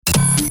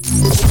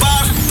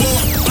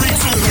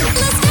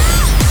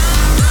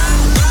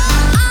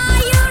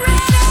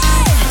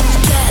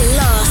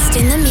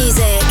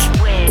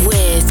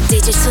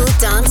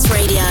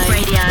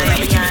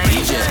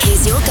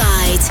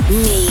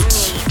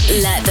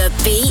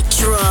the beat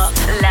drop.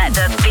 Let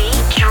the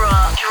beat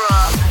drop.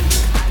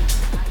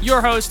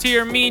 Your host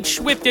here, Meetch,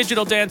 with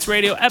Digital Dance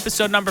Radio,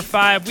 episode number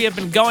 5. We have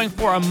been going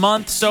for a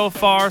month so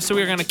far, so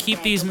we're going to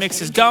keep these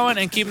mixes going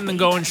and keep them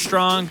going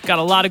strong. Got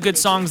a lot of good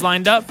songs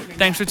lined up.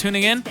 Thanks for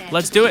tuning in.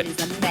 Let's do it.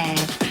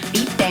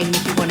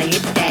 If you wanna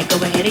hit that, go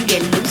ahead and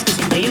get loose, cause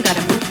you know you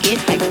gotta move, get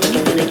hype. When you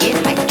feel it,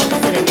 get hype,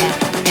 consider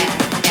that.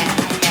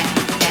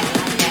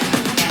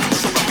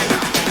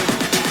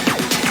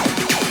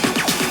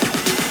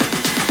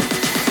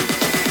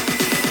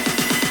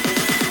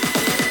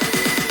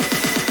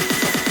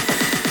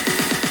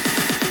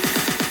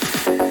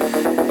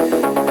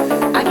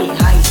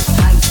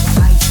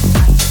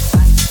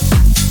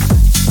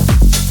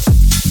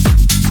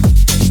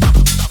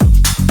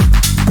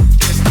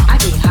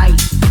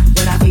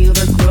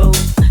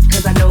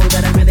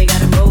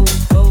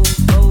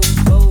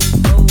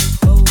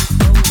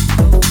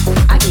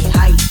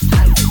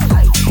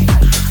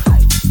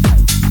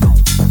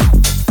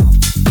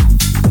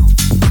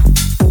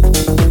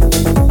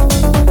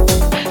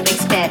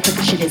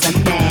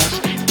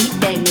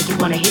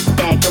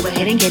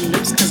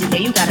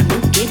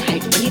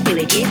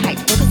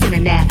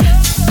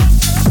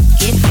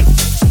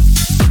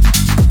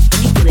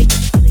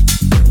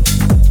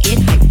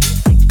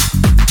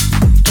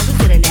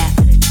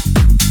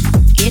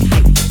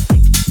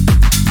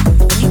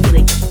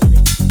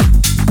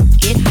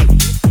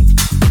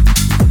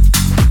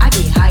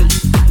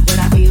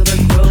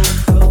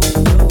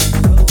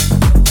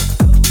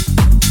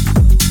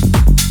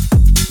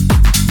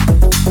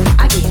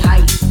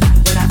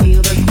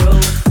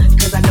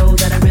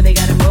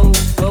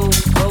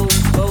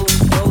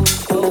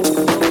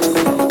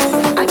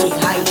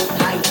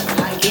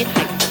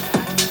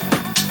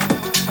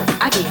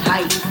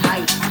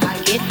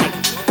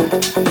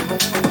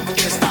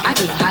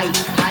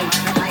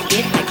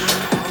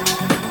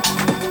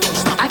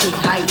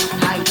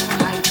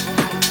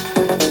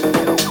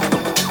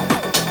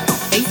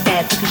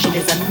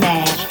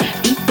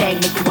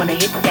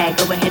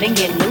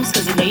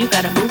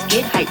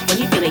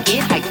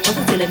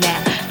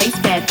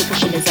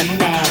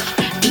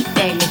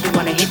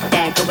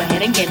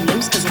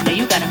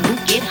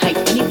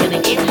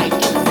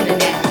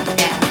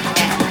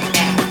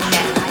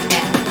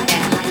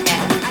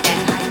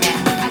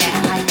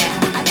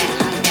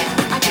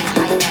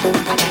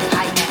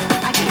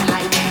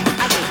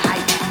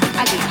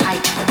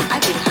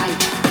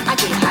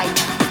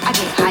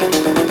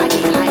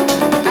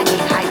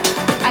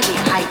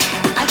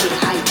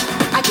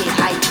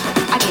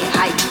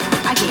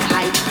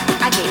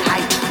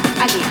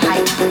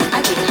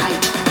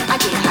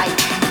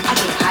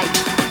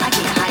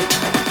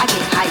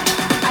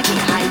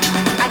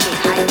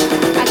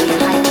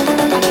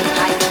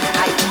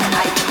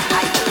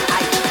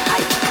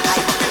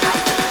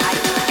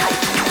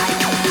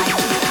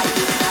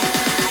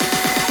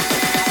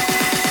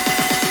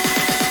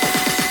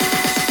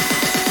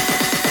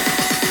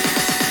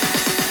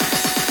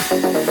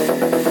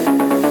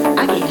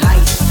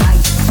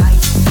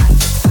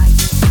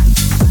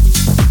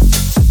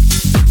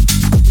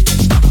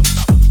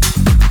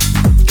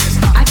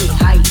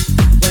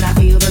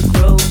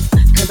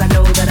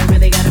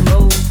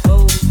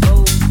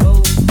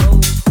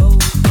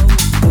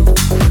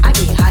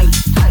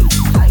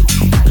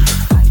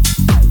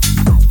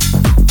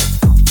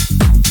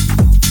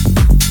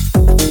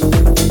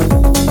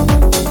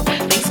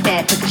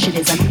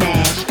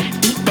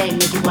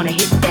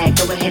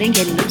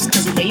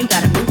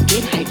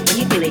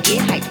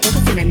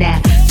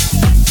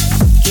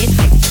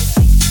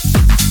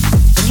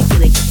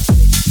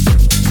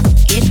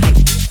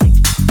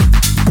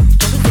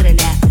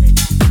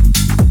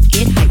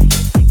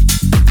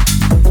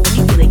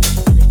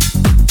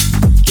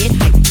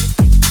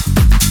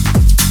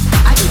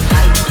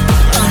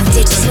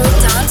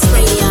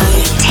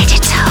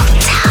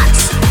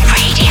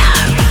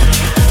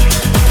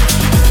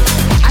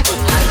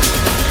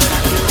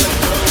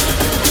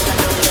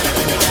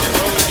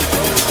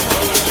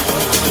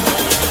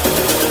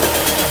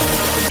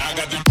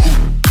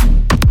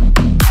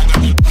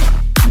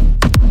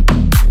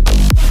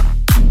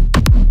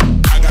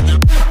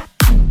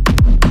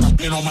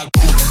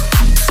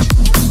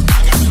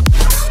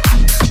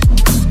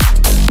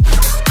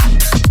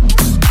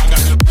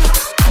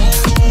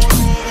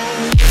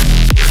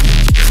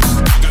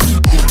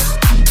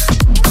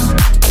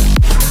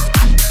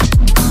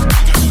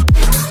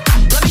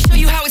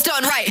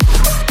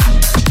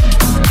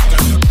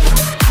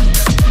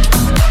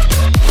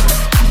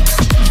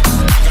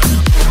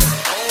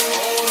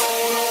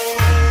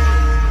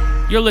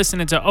 You're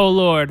listening to Oh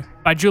Lord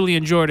by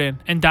Julian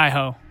Jordan and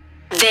Daiho.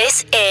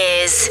 This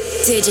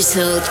is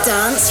Digital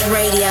Dance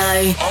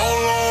Radio. Oh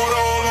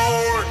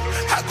Lord,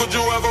 how could you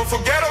ever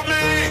forget of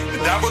me?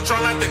 The devil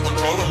trying to take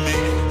control of me.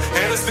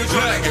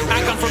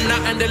 I come from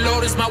nothing, the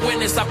Lord is my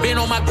witness. I've been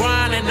on my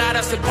grind and now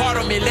that's a part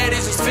of me.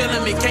 Ladies is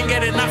feeling me, can't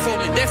get enough of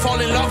me. They fall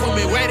in love with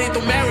me, ready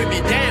to marry me.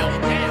 Damn.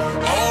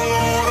 Oh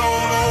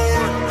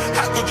Lord,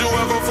 how could you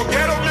ever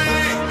forget of me?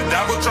 The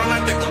devil trying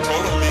to take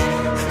control of me.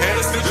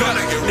 Haters still trying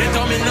to get rid of me. They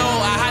told me no,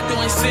 I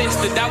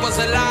insisted. That was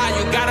a lie,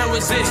 you gotta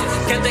resist.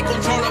 Can't take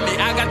control of me,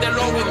 I got the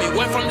law with me.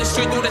 Went from the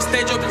street to the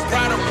stage, you'll be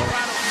proud of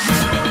me.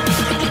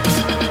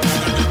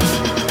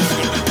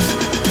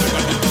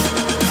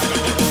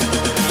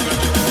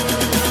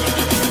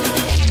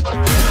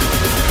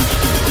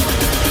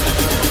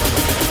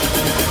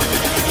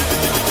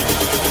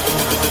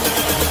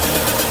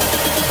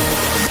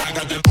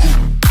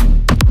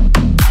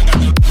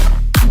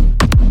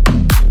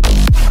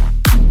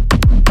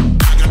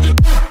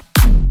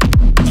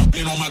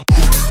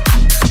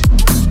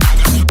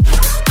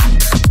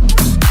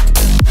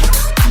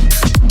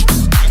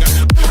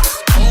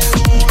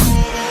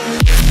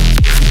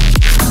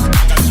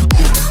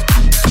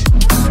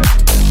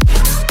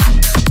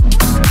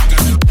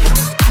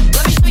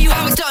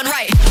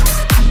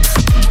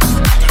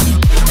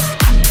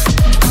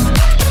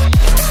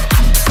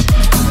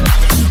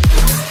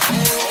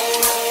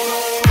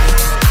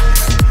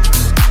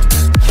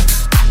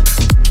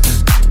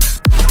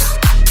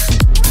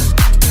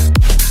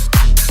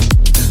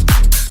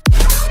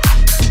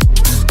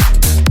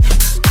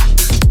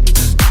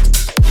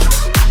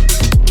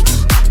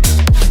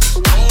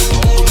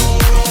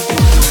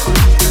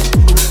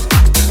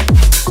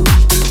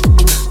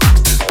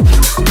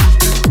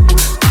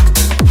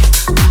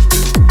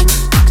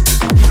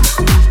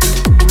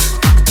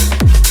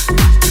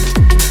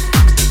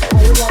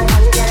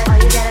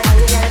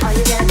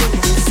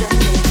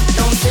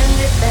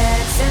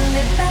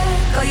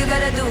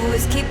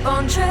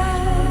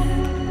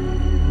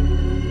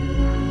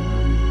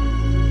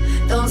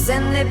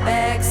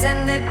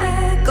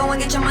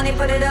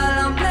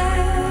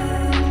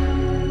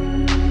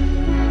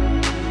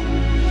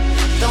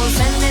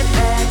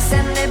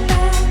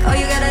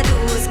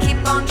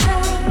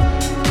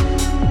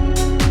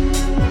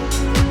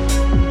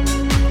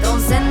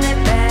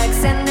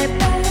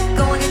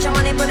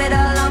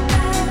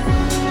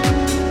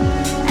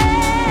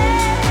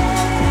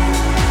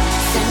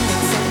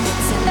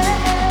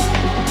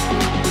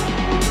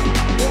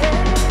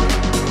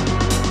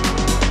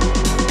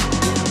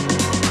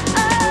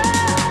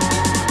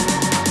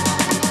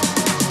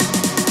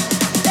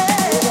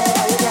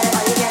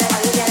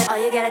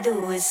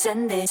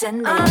 Send it,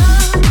 send it.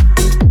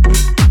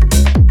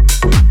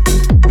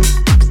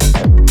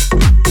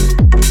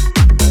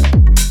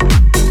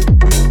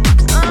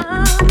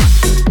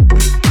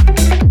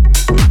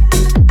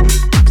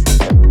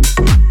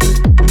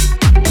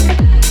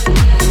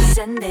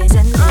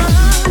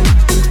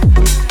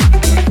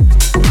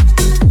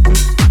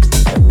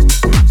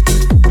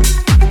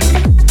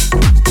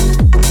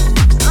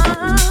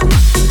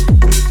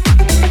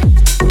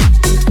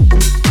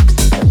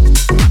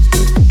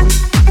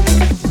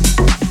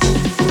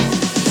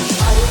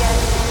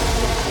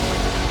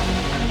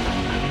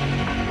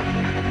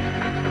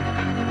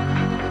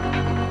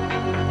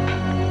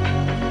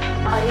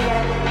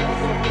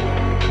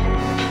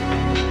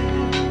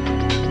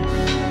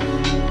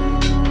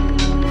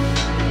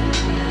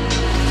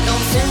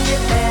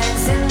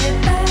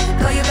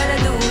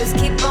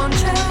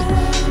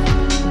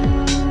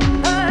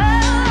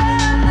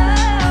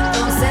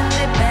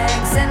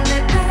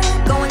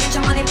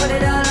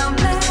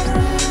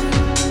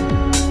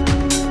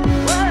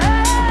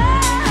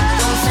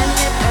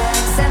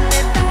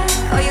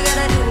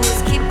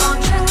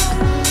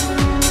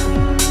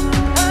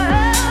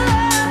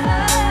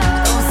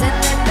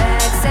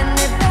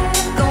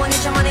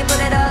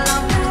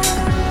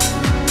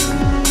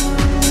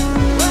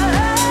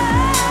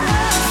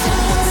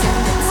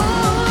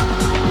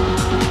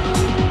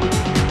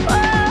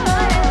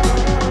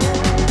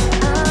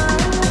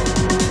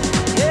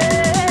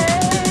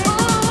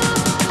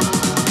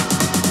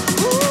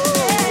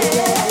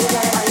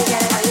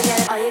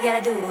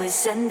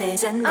 Send it,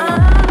 send it.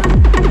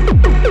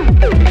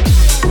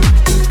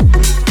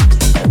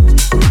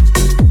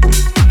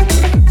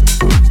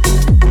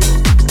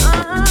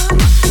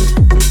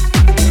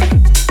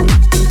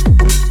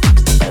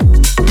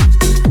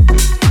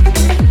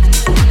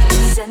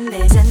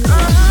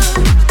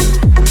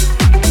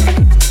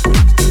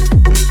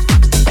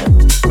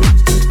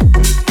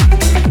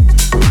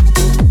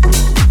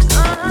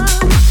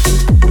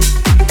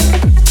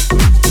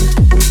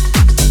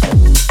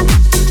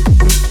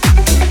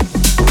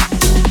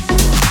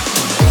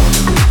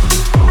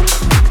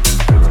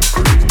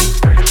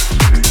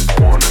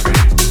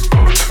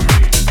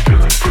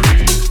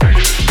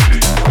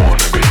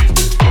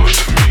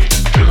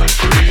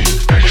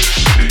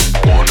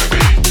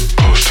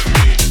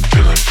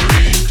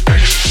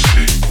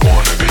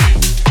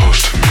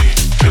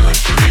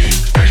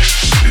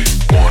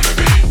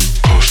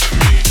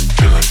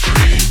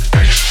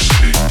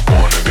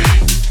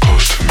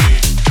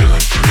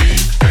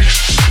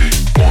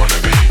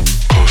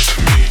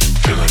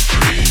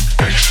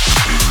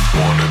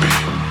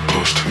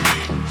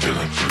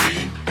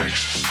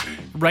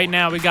 Right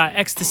now, we got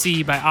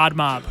Ecstasy by Odd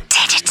Mob.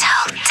 Digital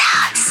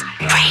Dance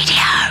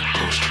Radio.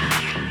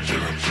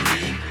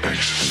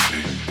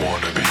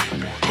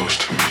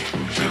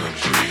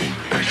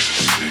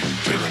 Ecstasy,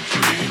 feeling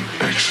free,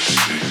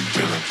 ecstasy,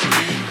 feeling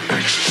free,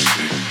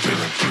 ecstasy,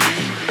 feeling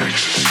free,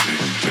 ecstasy.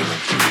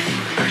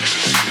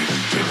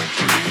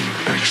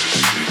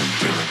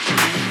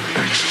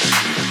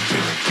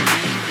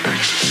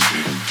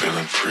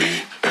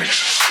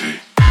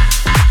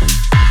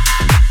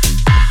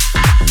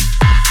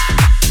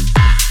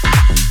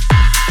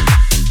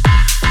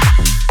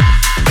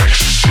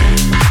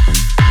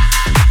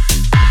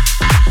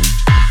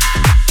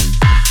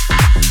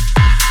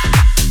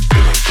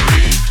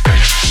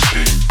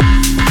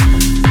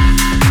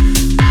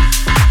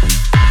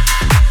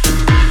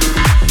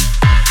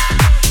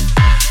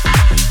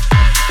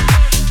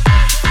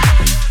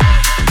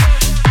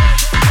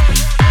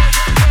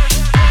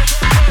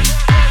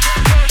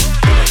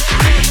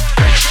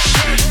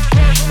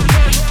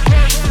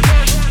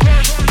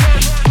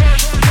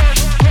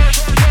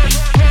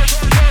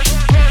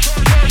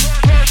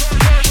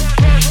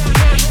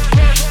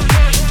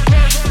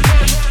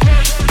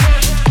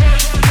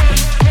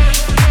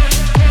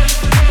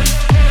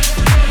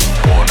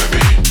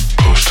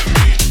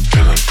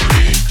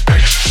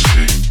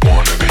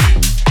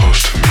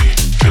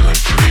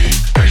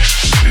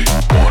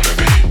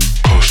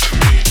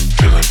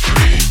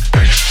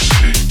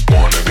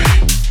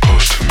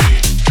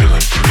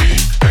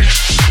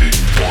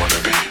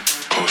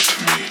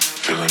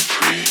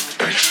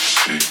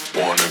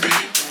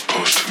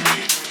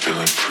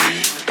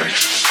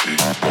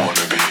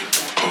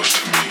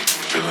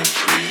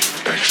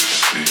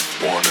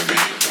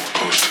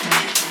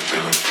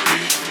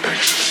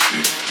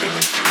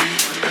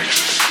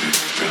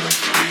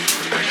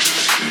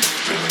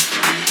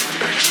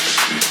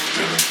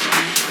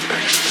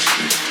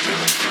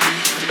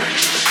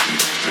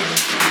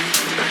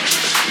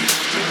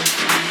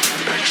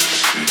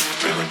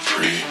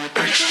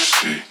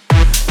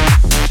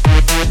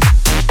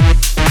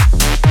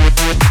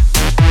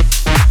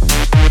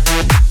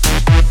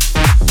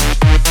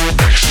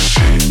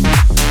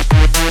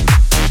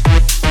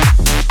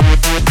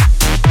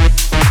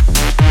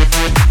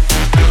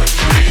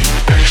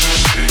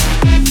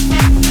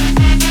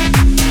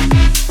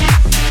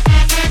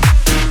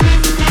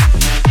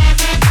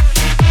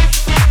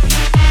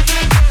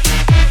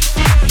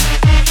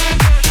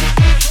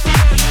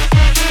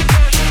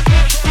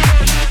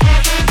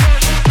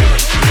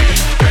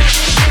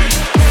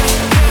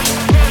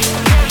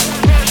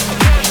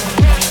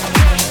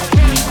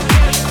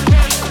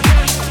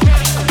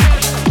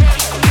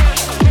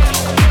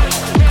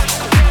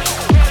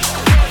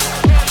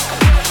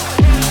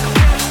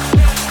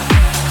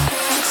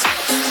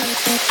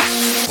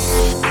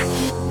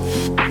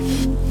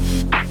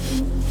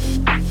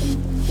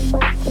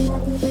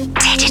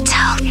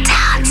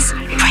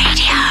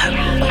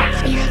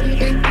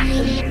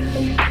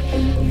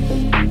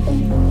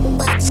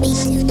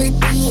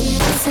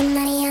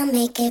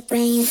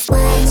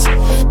 brains. Watch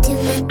me do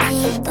my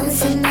thing. Phone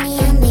some money,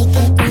 I'll make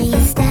it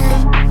rain.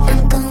 Stop,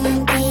 I'm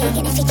going big,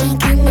 and if you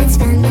can't come, that's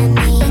fine by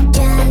me.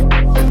 Drop,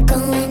 I'm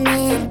going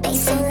in.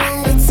 Bass so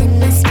loud, it's in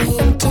my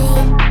skin.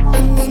 Drink,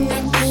 and then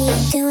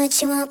repeat. Do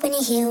what you want when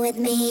you're here with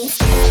me.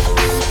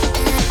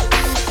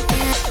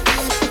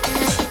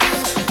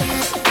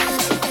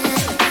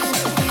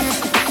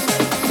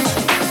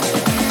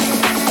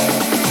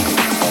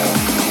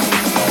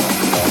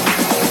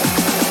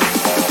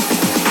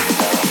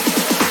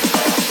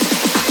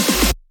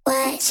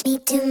 Watch me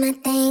do my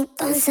thing.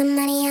 Phone some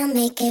money, I'll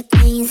make it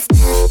rain.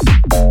 Stop.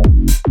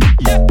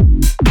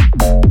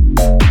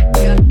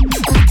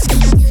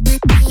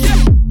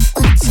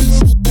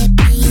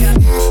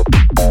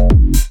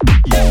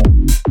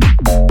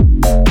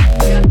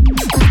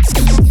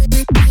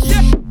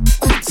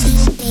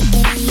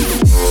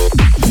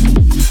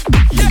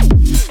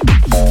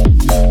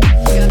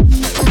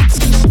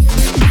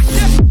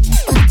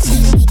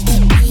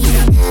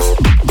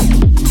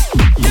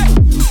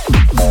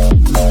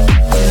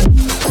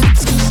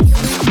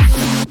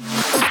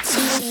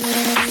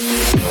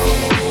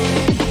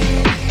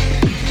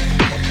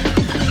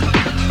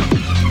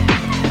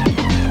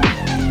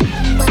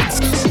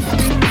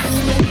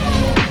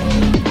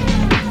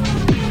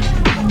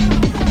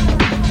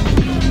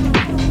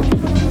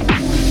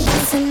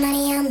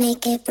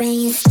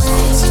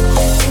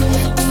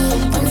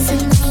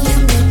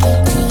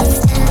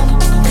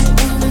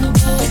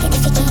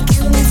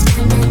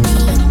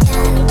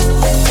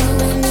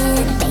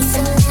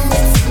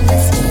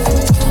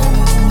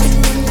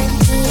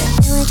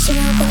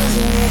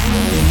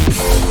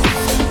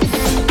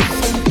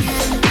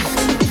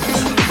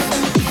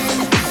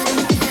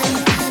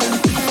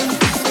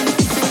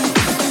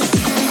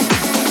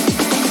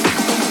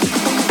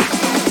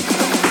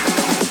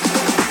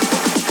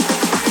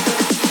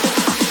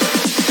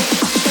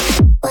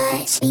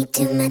 Me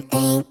do my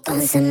thing,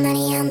 phone some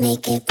money, I'll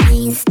make it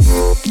rain.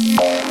 Stop.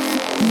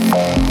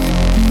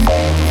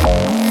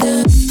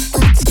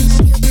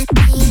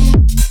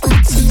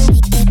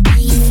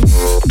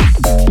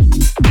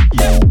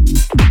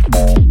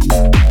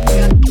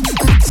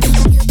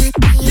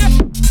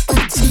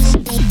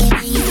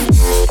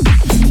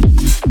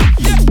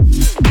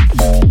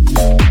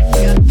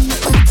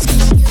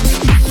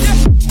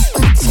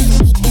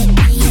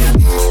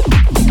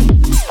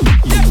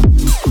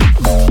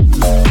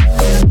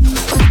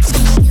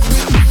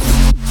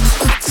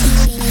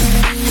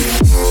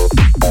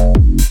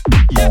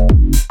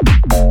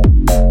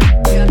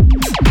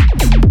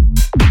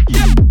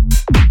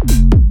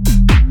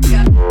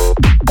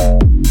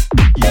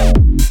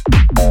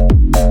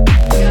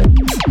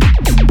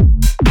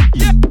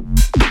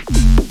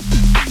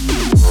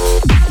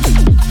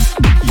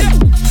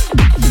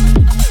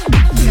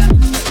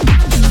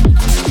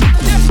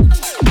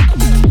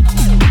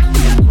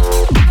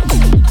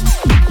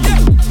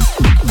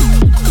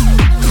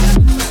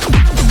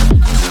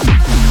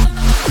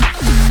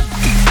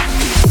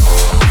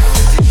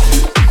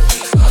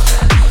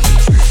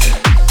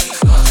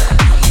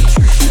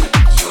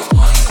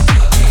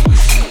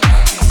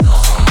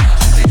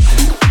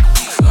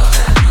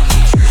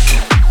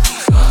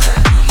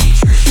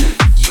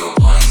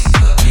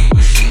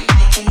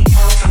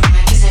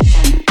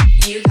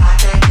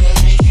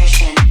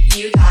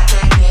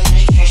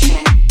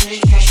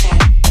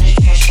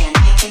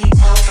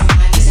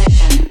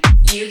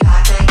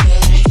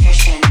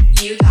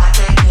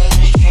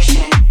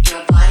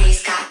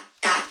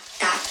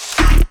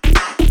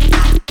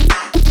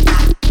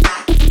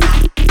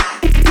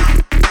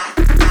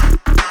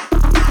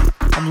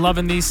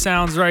 Loving these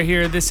sounds right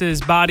here. This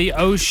is Body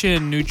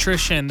Ocean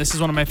Nutrition. This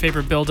is one of my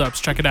favorite build-ups.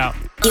 Check it out.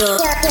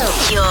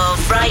 You're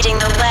riding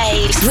the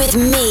waves with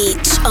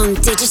Meetch on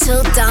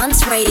Digital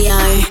Dance Radio.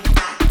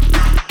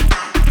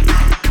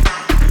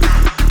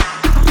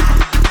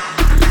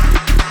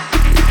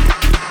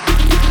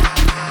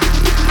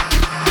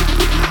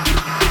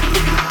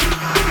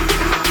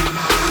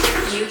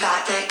 You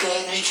got the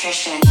good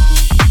nutrition.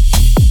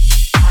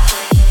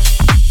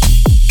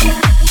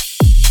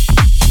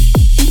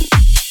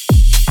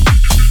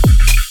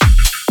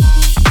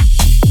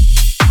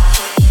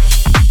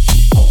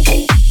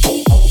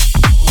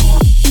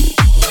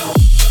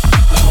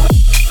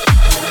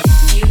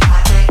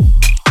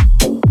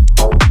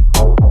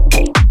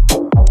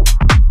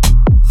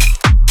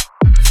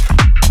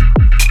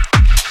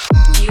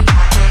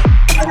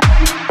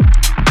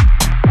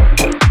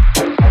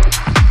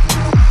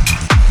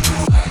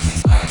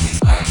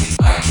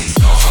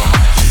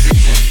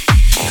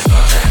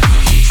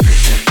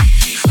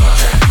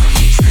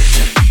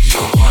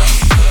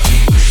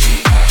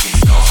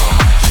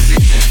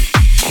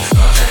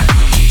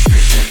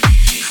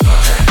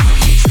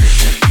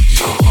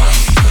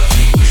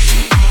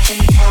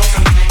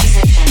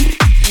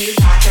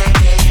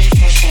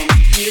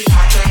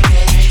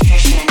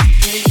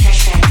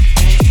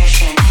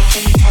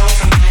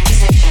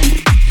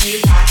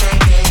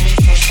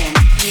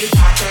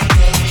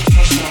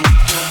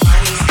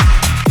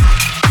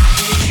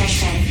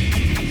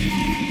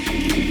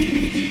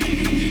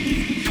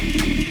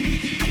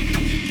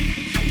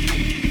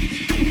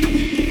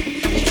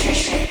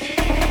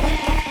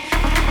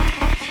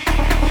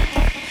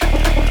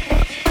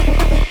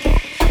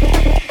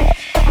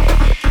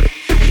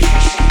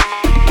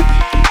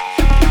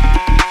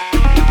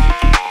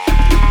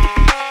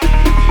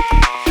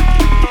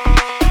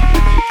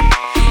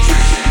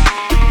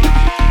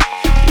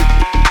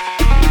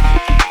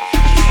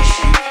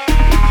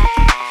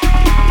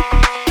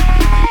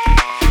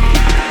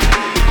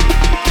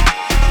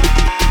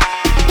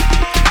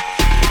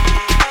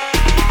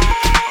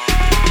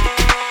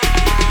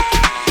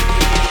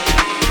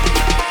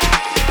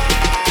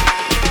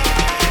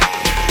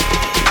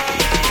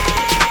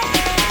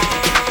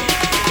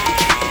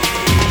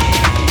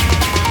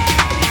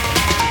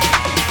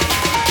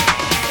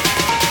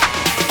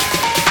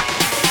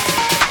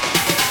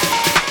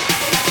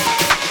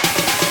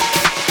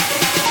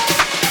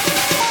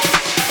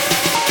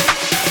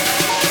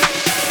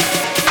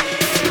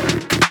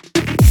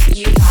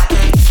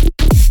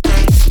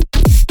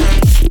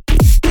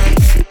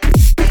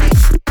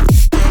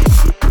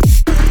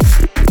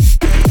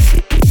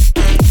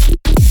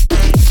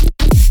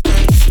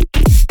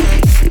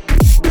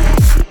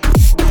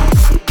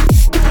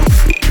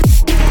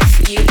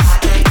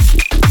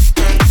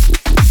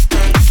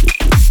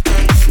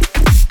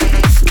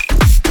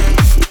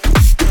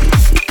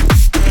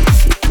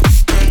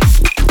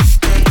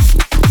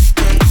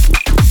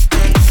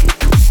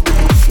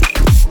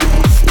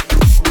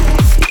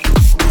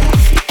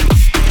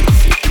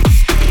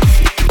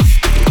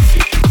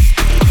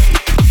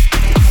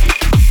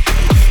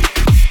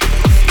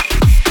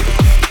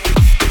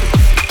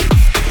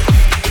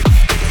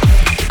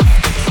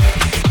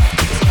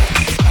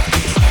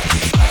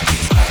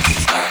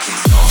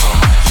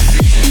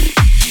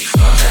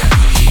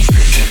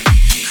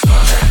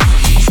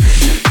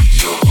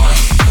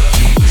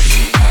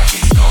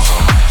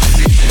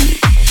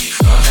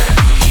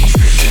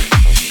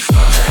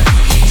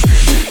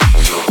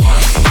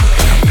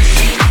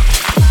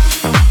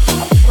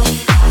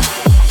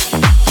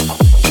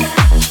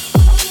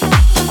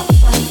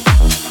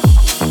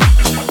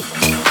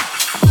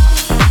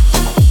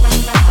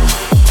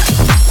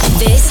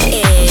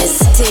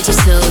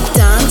 Digital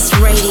Dance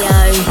Radio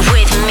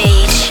with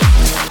Meetch.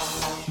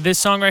 This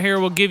song right here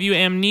will give you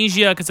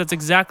amnesia because that's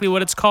exactly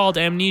what it's called.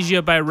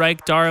 Amnesia by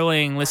Reich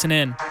Darling. Listen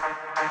in.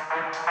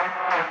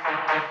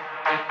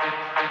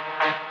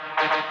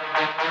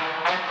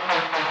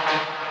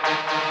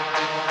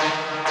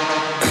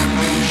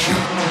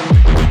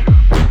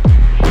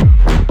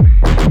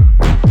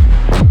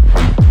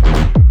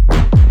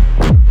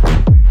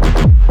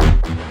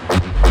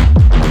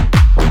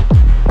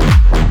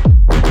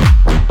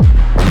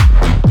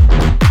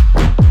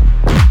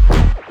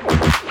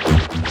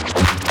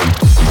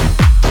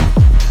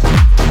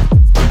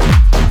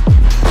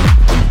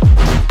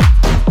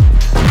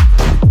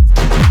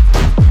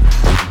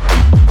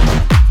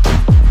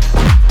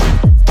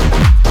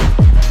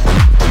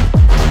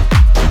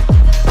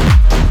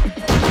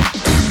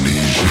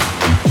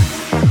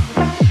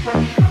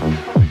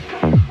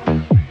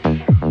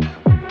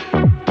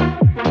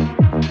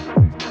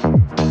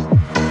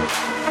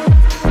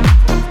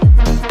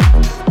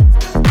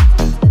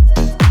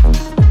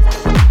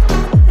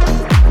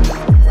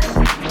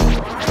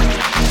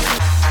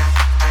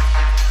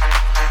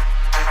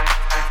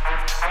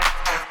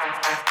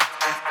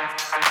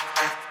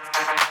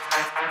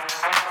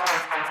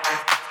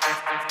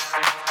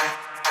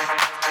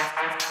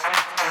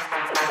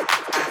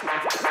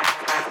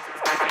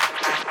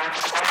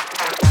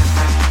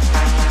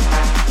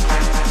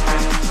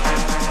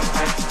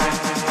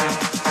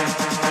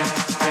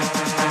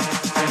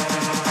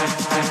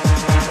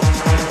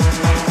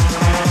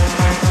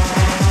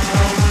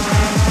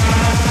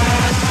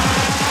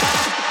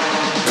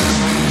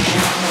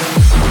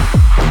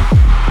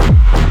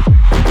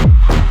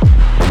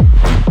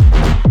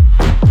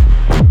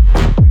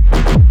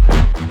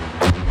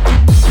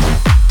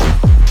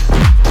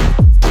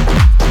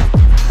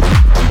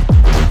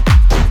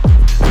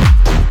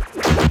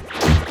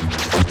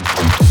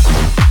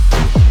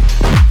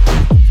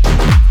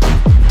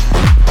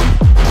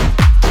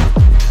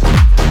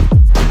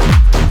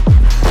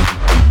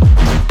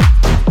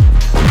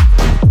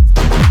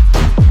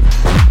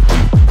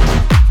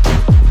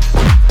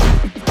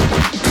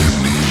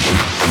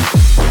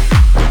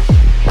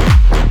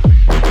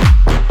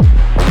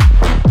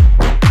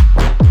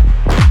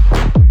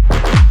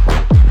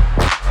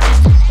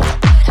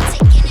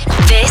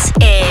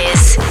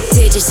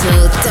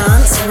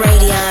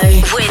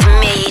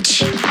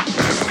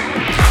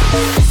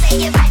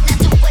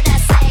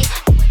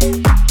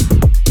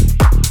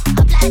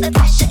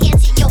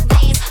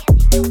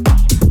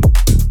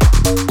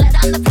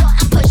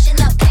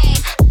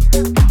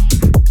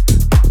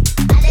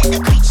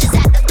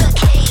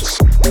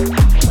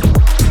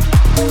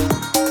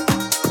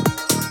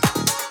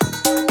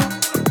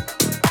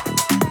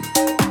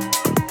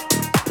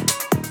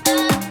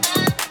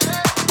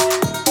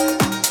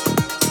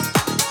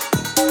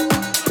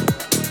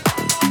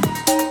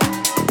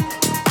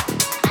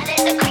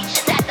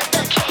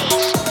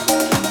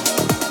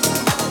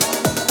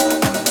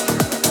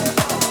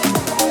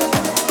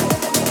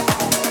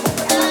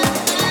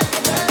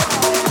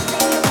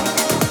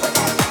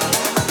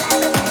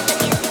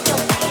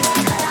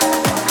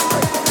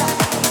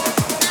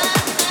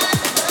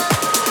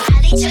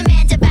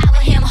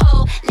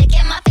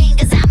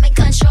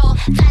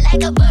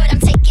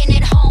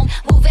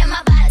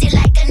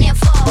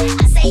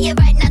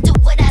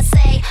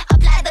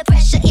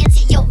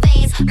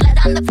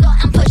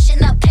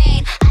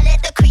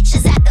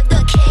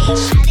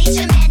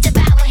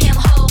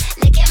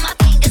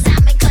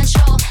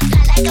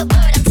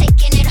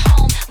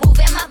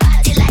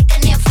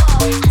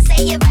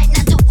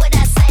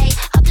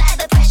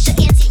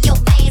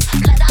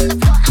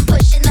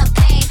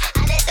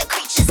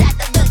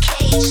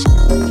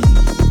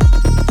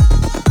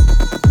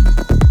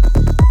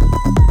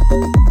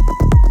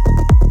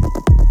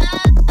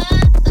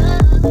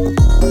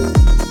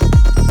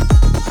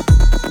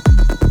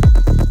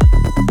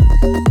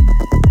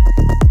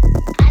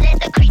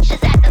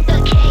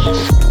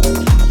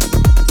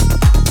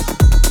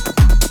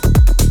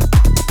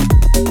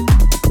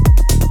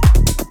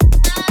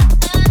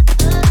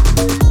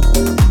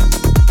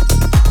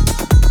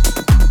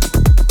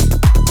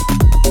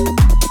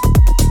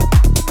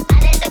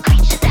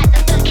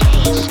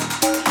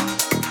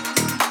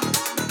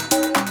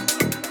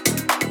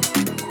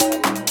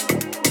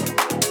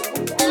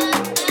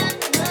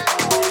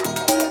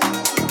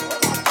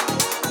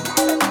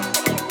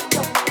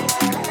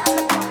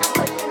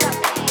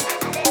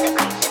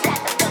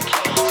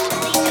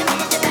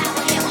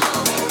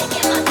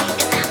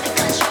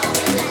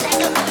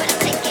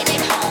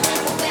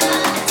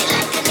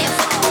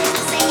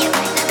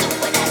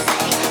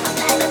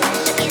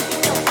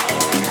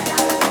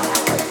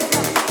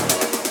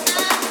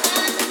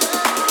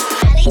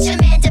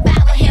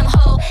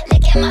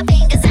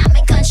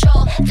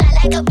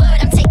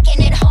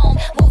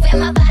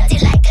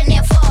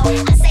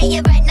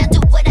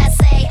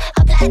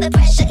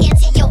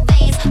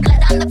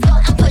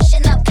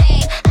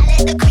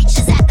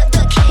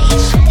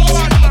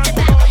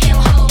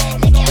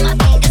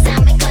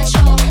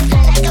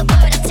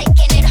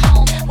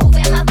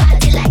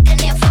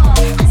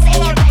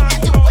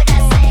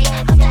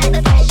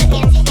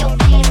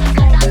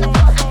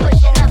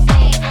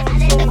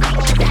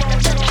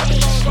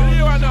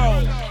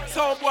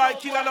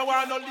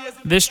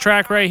 This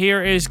track right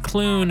here is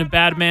Clune,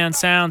 Bad Man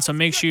Sound, so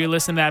make sure you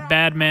listen to that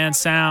Bad Man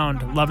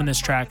Sound. Loving this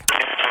track.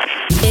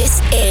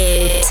 This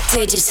is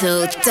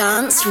Digital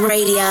Dance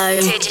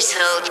Radio.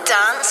 Digital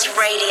Dance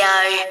Radio.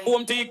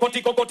 OMT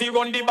koti kokoti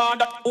run the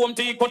band.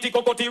 OMT koti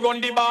kokoti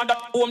run the band.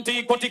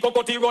 OMT koti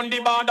kokoti run the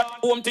band.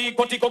 OMT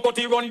koti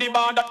kokoti run the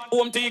band.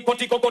 OMT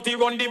koti kokoti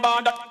run the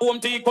band.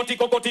 OMT koti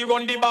kokoti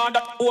run the band.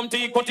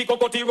 OMT koti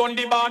kokoti run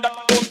the band.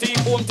 OMT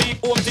koti kokoti run the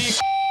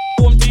band.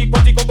 OMT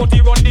koti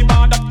kokoti run the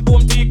band.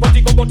 OMT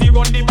koti kokoti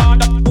run the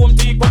band.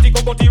 OMT koti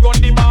kokoti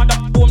run the band.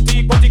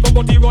 OMT koti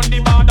kokoti run the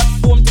band.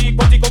 OMT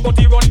koti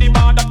kokoti run the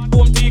band.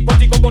 OMT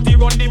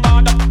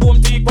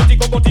koti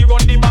kokoti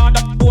run the band.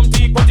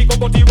 OMT koti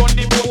kokoti run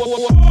the band.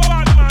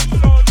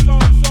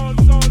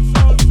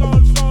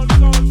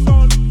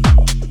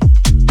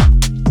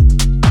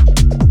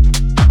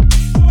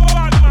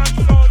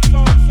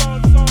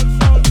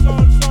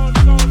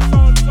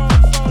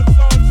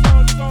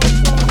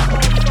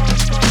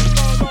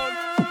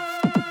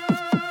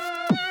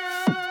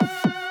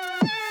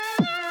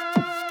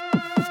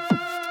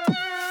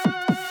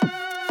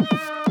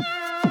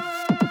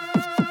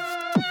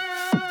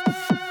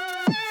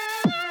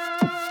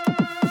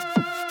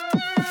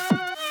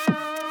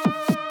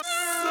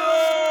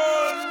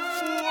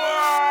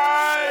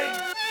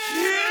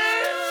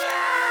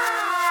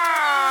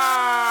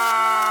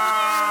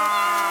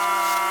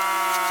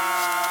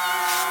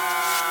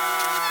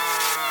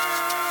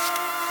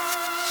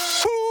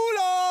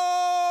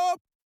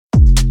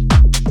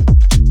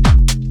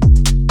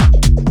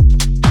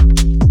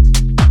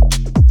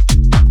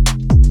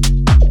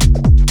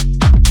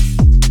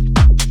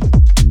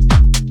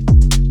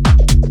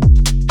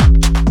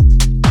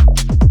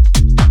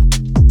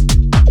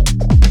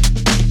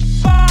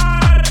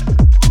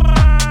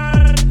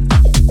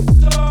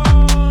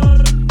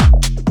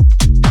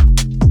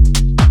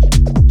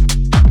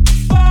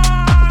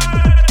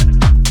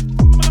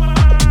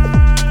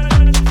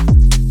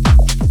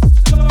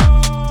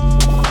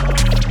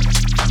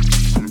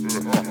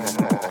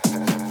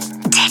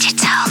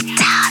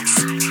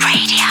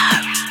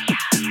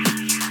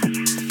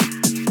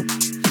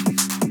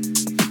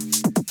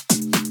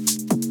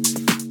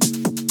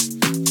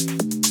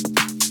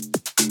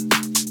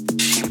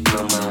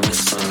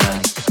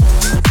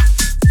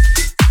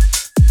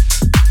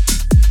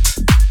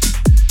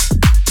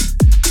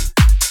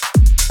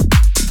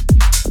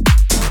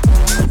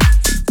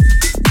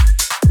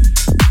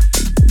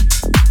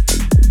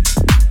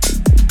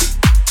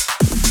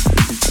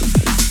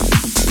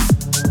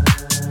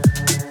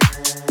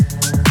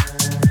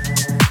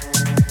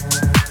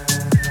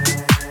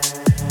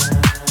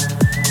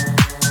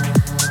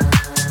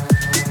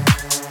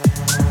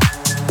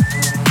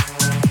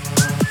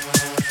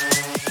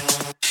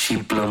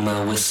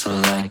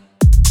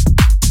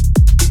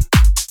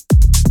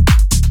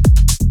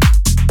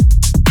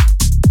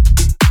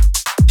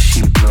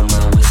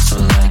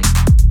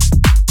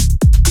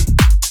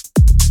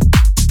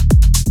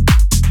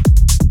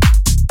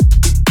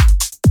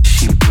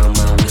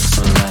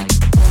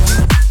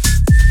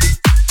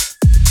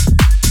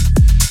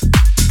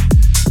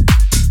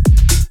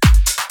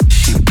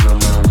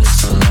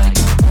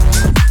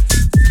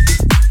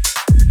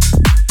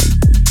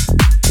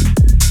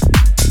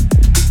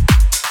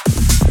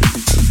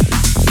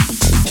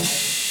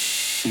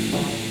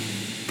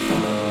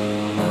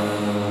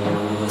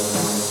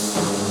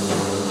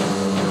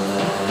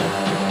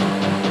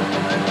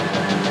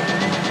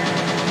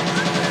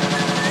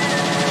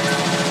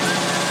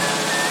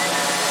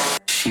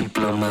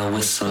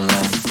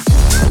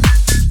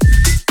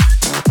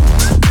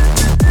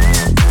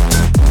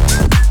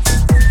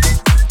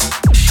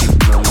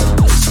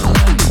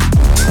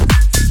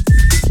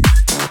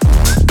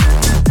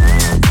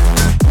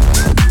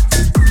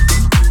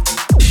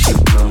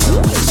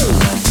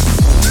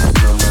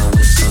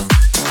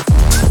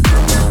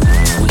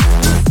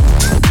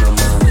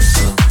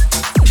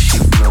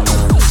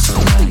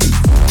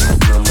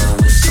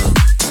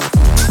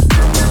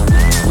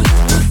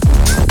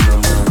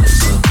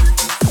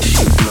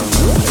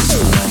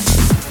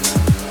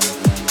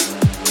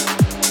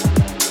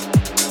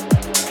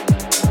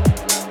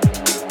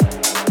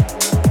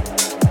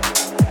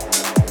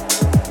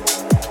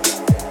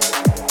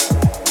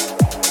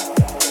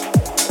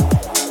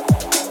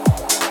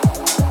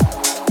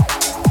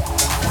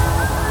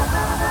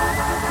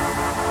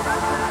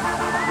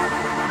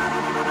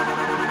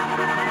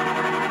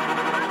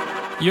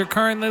 You're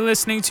currently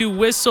listening to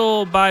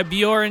Whistle by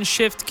Bjorn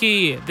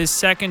Shiftkey. This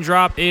second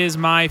drop is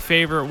my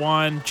favorite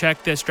one.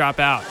 Check this drop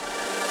out.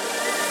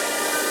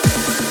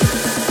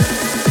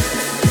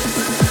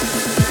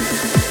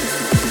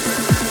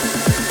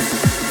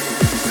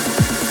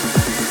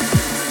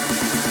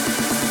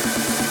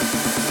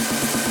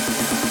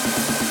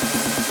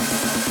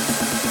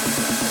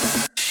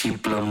 She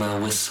blow my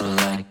whistle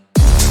like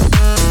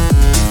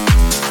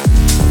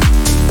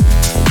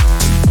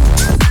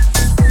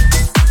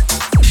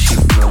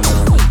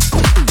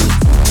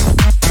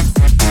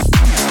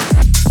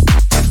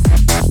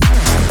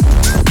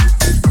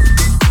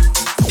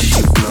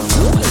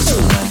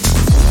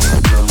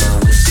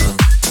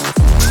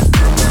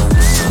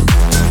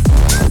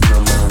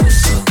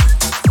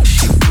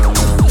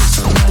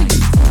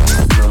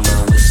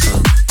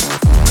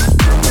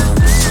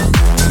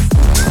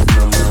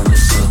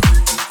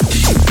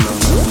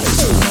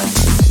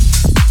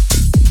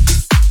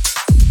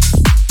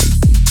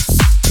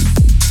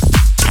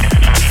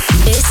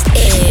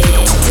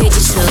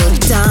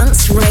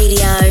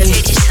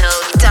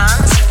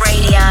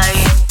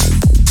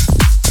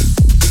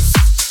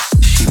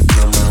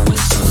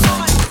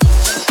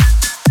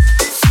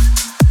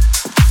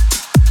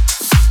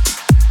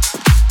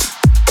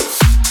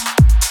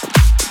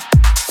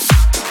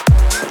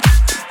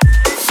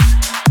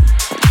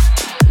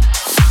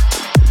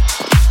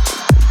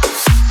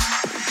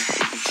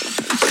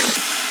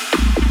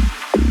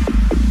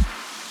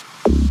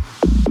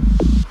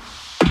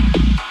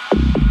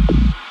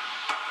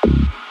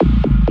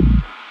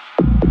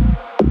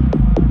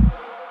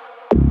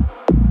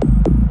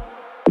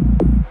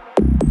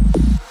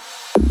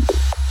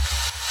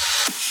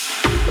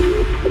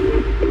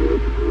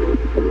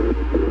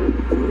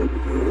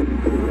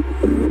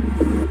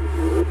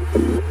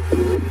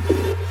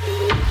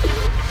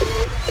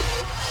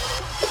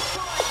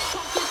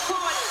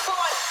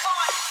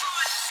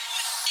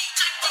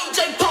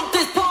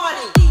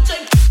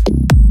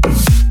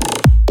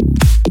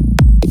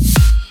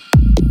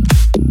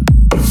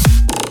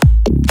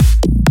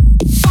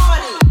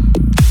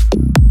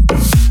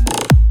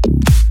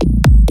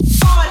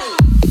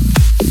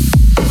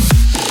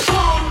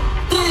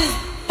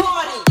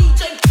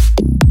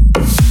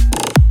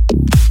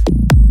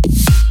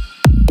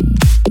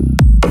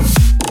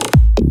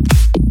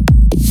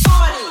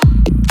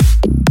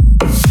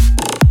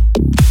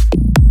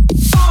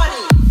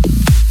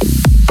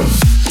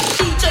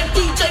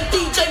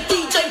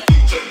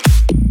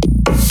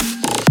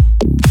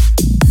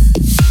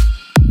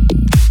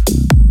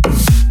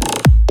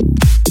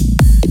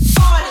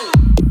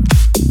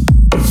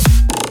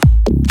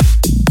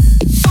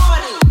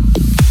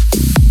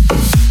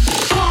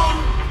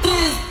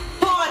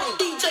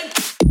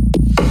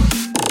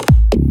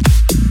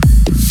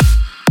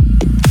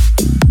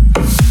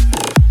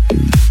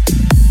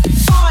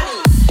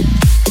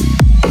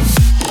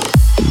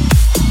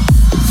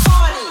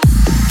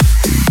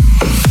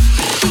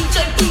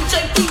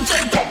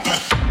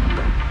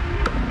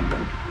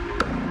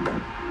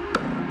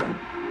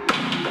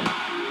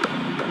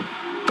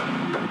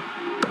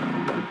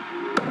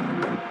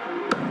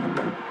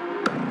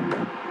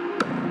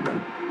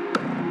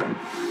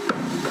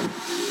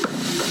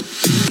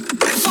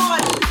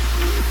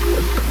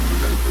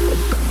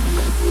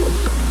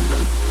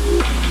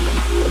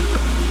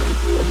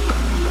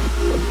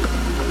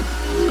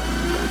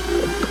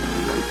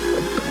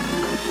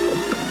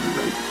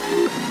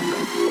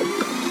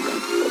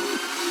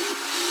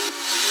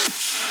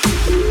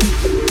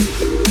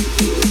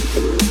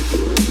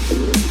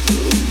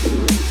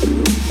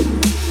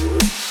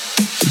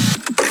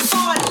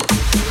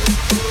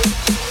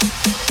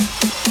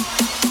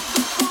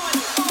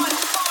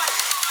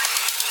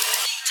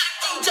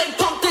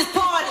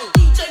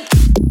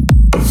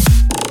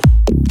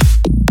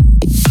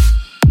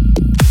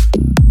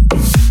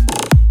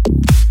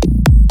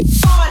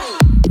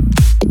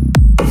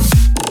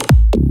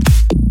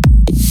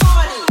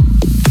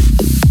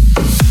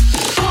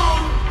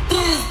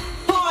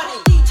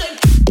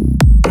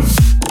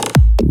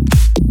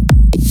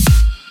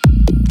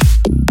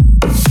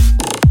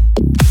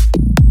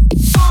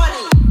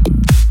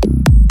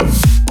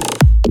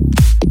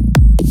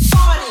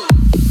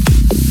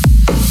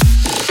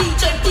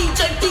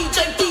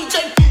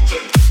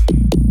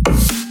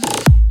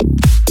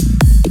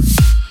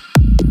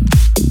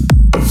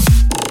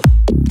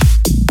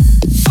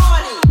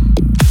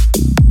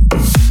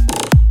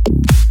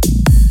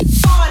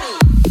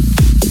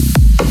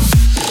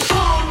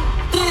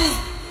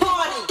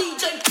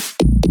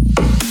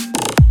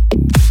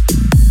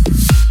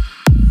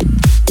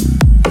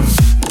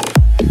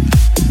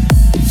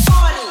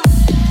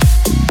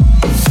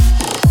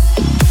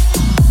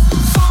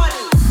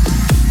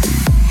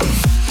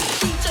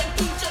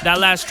That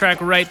last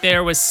track right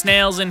there was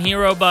Snails and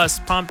Hero Bus,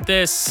 Pump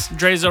This,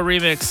 Drezo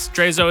remix.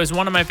 Drezo is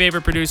one of my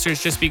favorite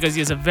producers just because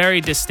he has a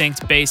very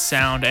distinct bass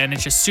sound and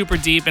it's just super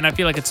deep and I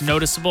feel like it's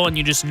noticeable and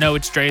you just know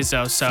it's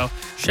Drezo. So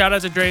shout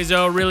out to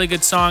Drezo, really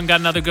good song.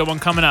 Got another good one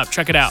coming up.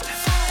 Check it out.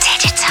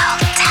 Digital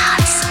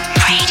Dance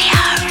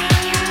Radio.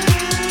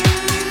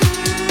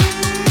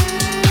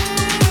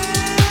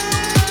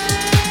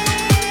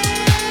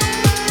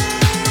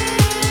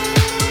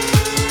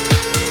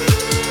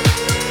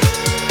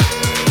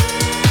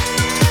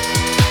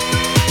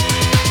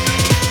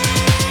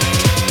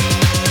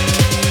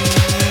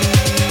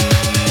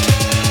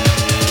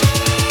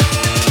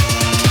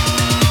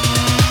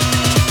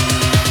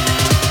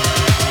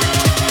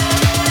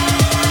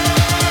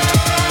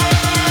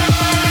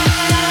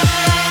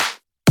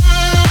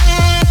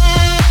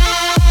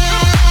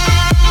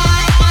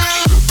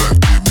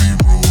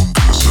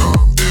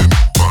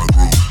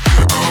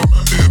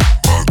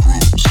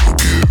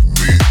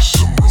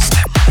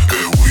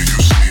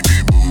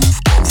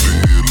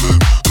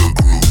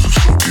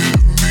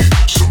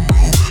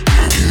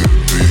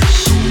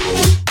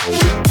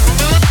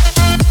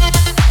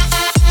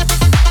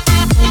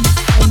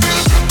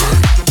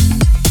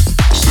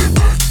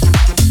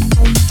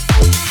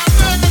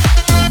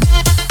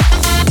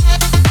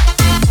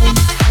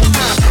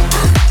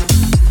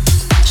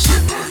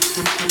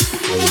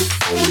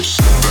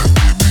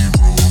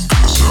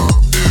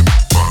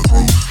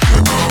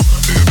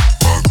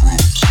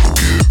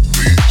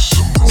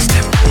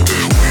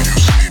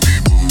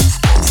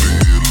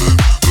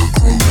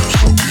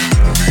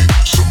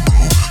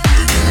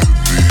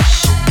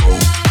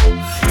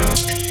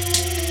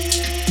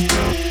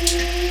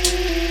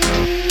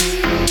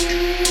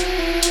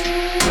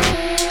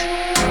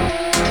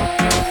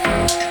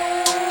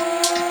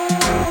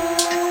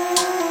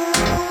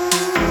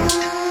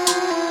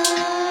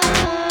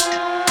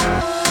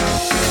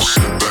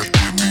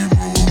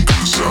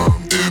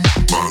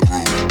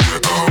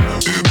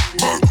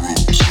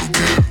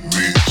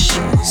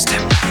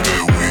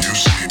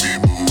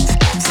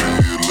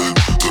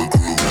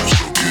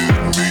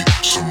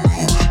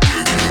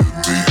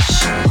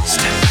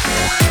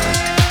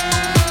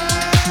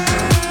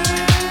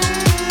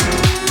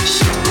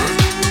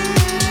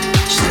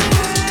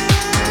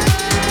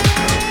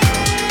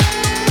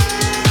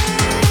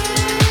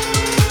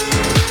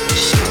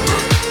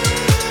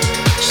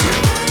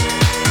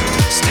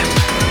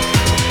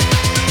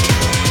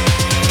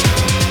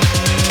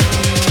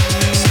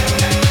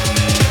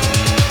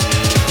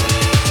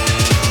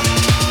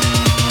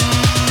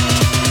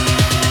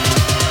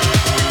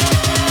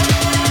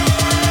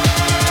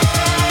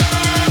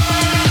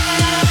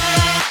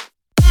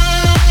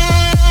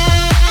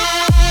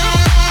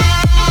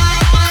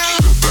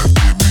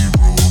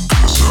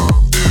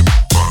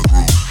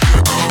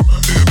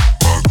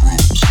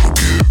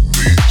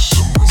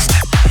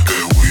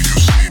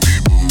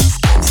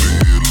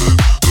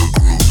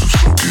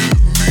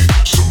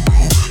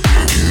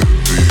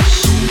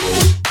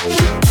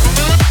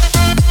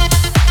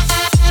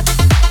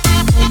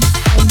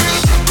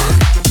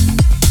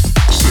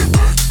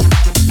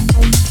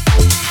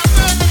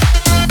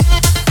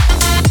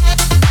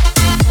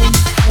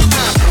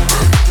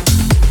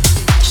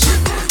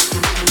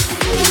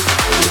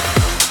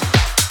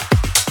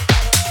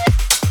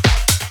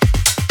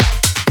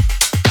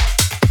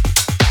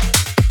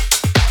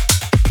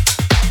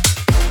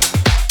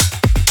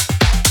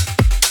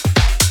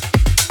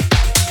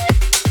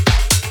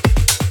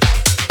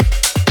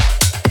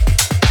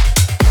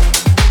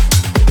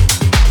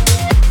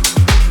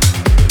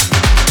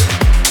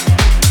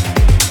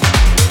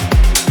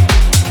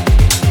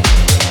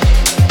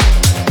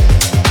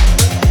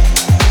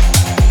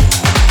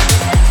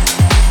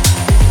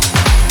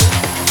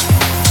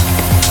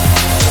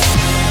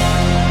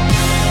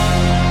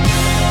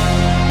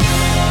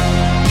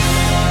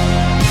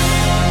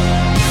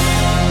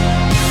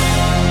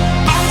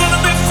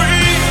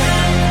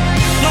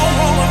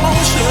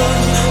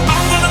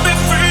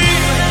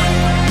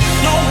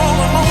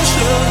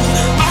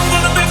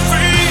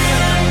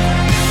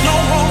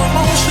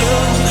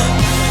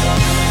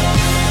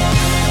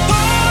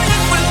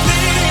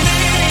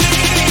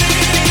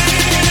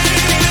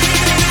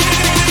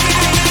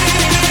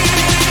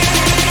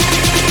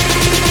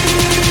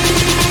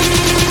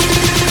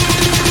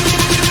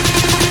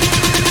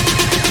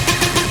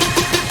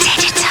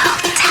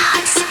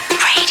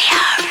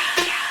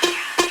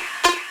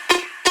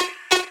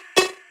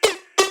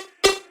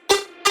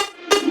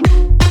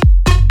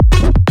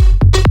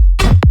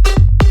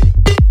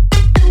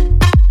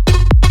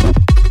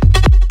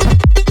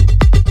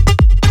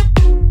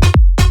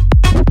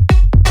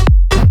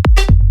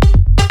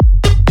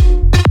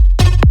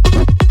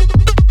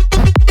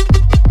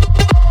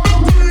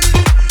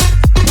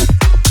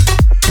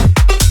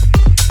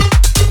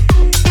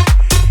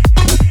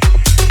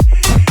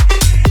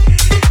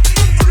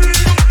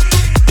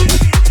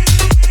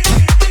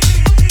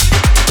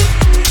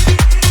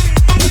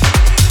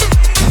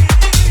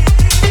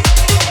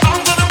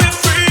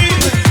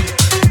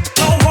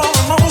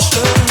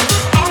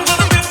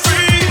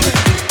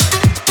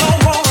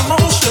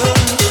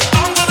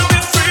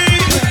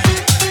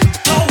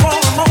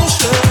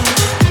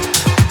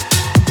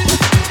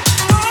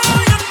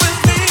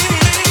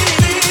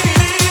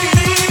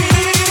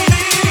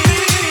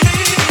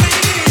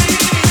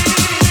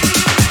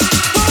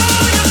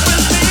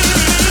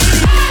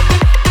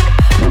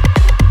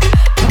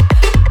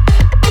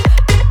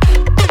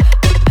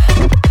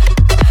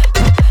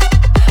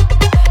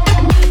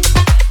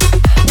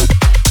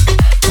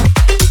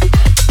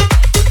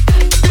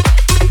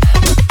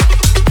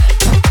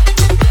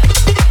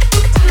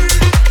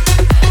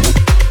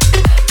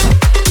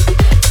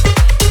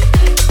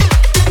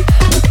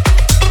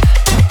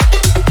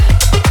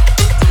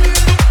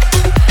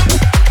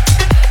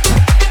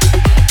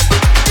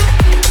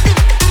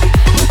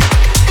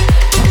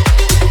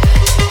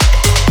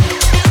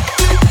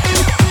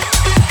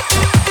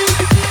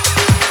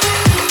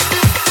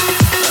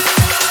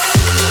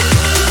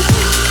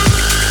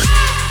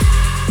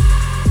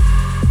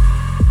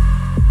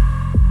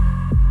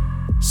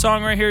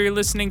 song right here you're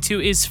listening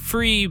to is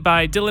Free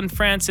by Dylan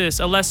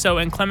Francis,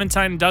 Alesso, and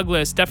Clementine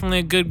Douglas. Definitely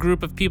a good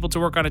group of people to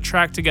work on a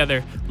track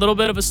together. A little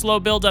bit of a slow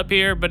build up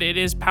here, but it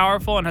is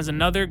powerful and has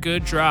another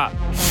good drop.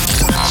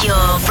 You're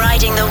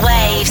riding the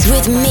waves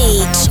with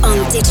Meetch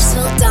on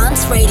Digital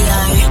Dance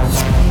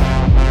Radio.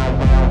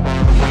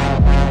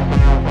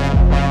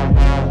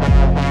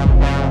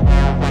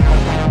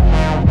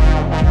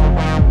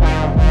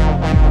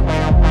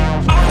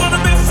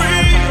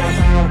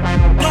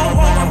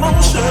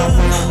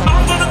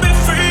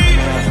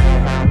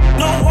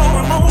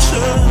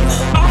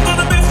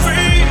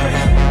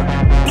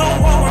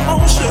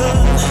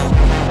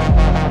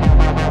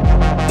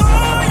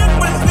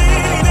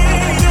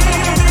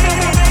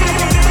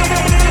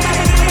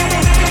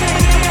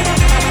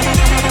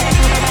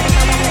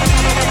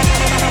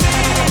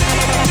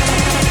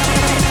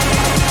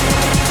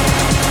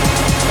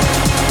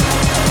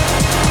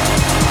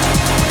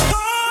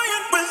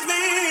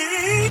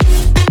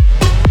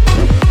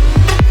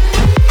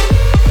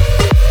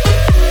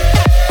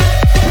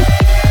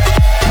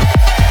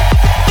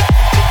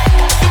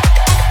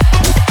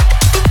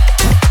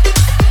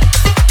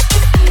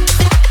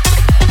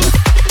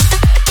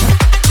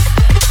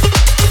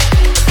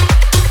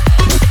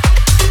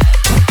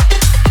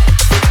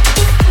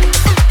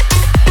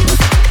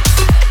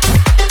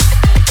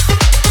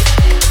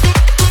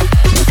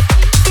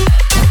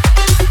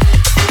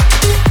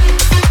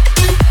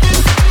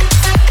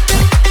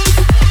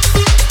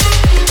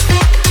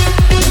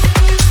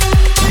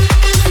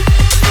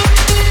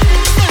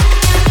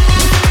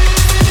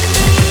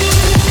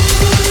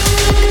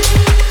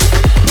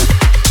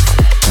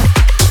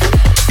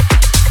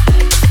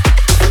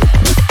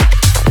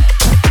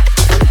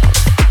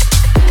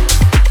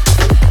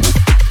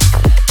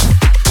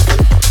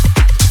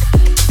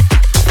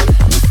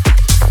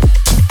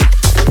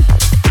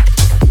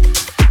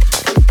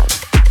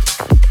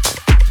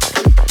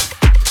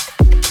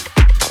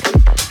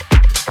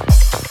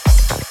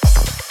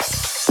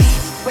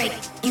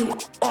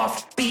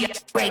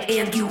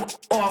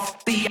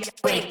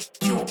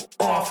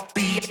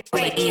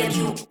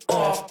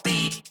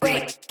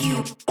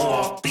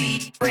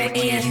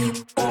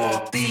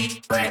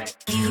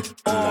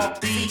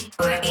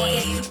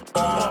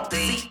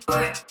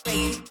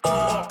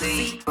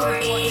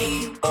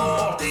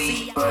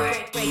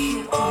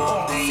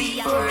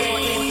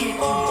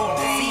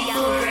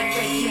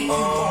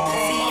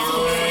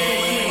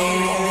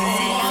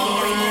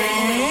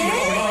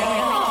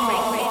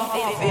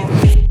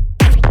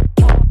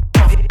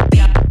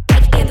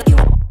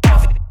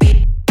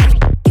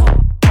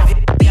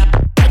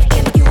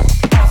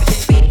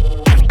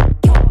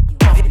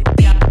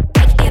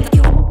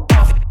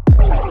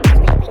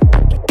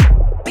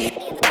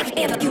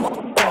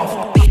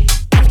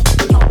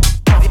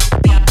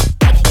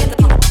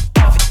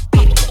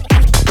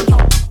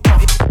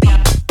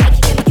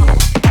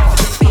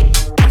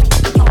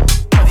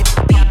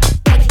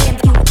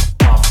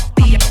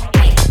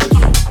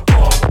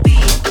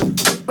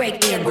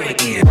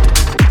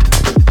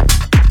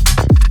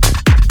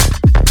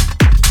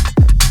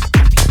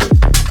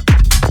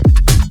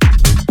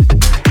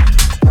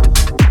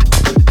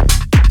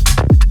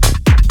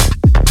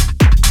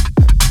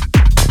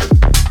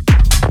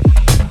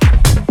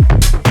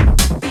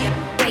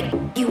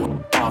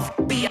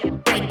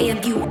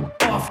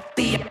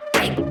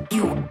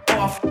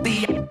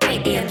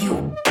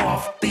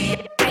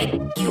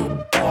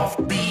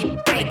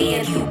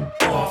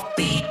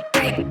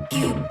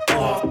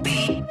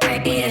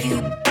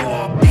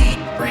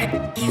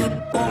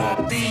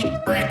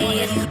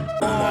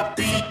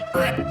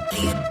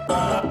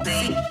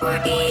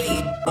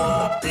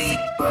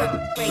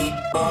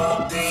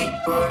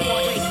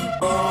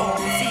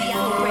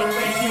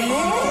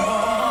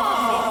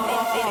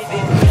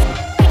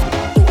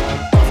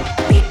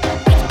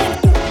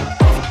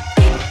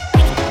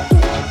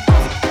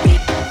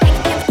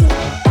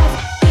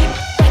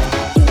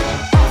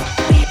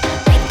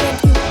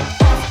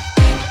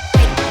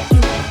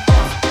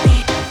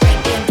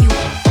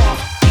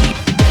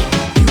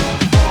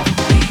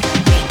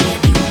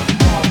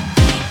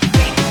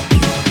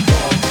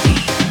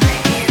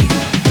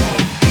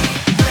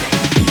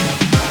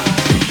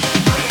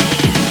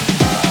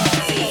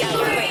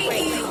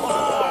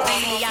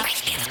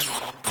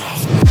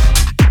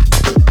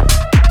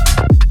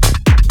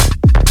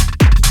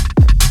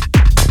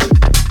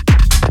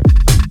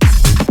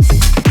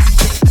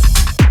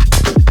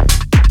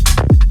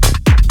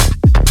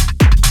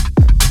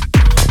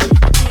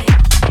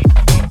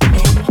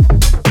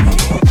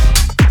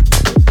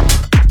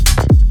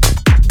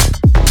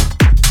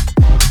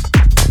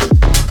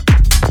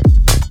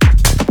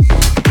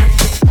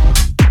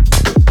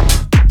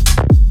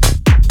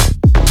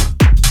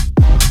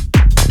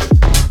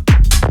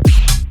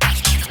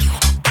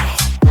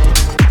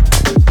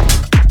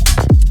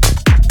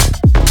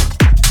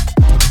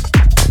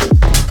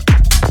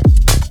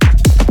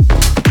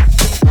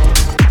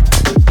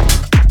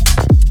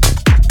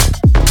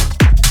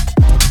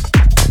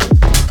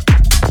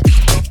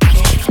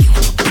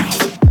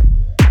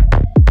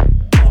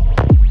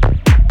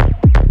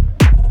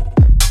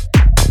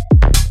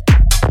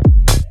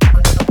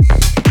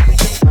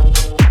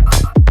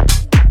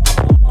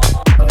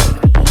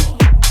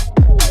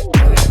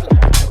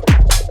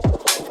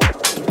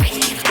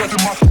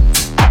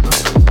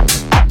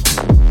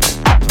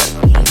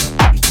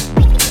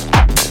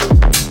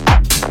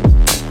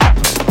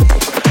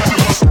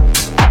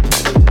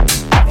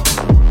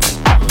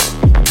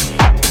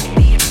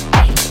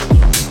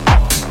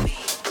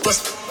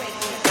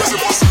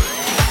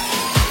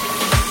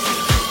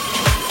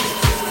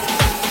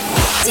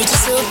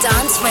 Digital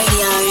Dance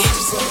Radio.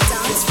 Digital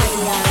Dance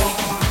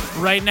Radio.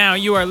 Right now,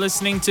 you are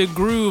listening to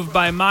Groove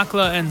by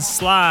Makla and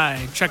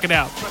Sly. Check it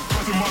out.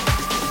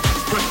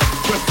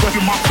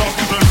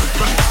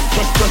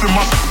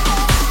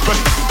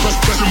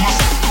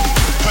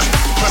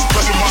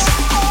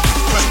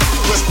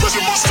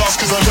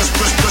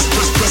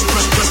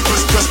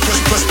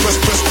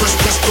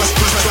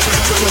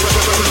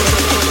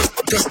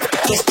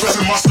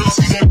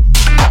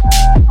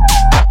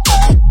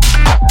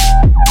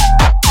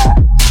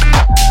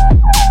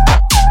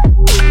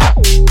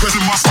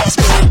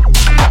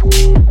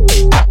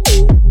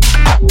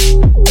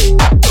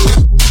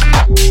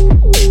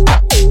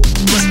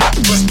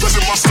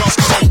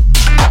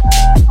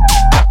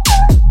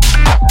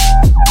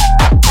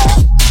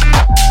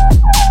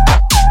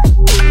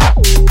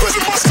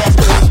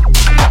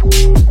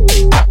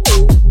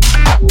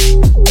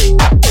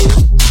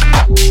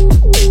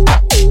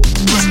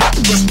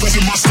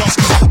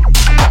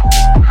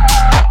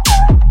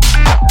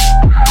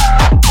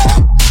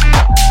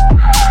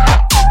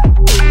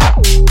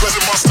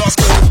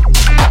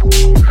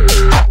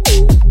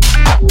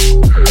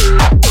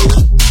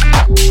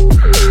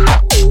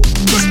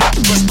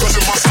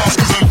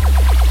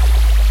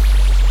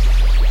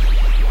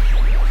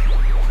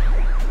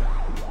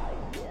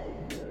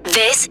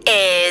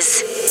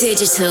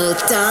 Digital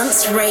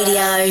Dance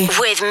Radio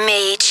with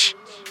Meetch.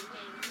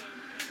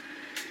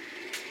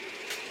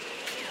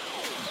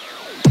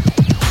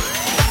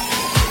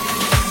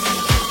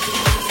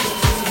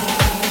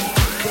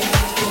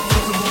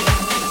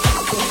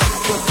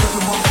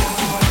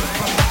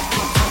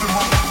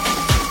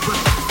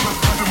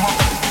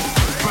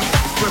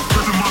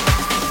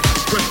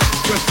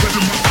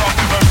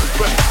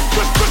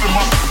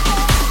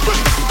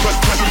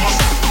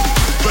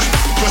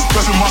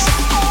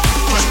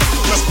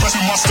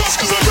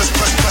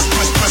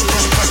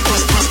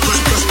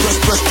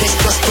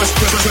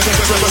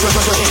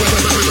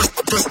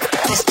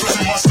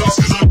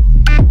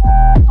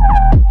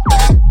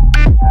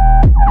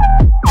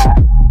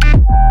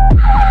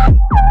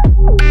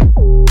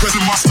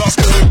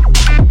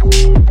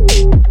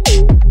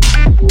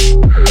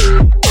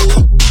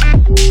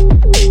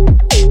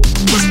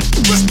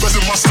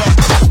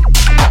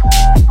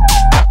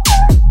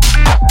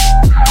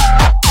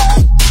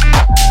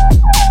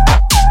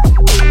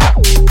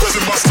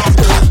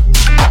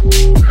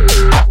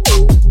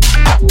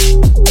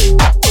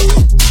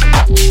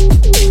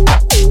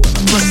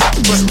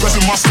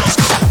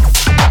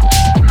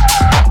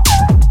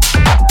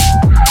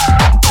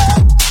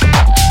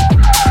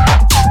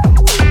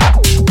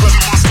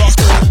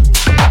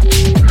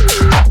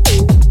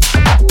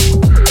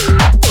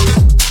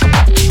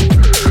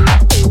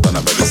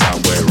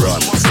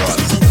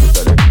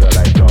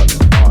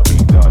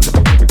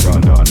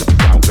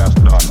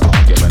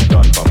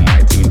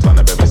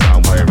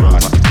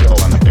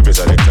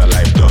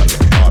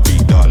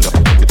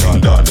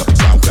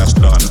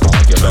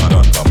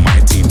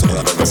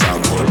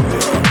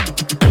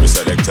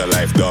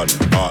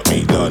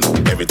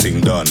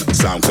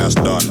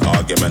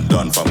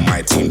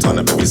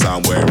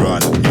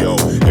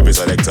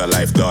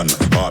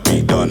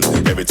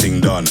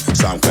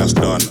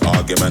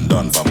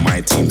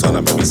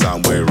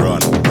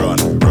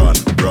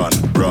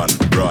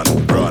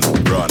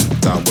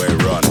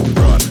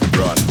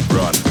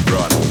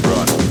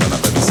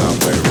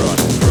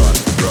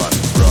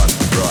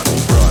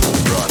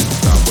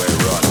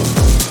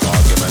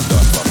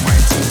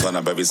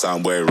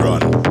 Somewhere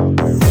run.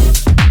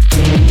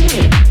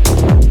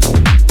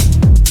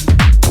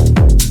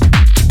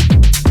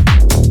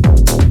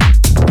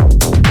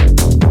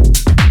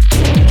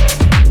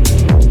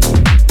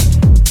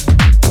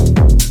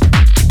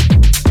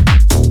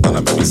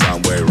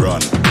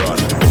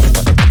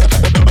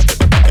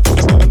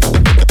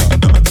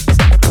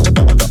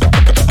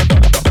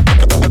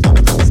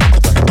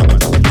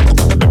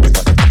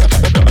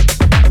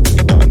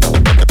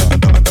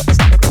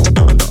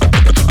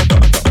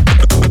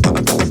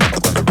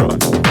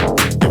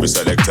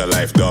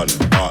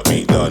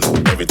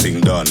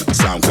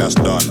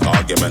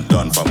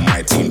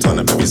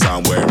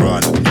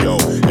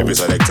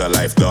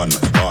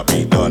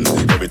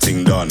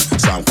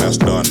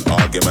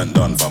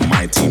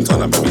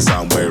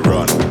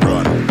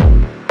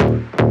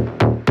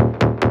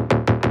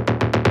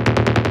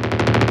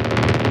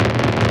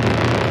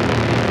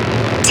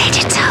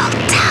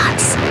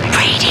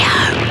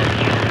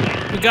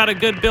 Got a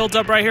good build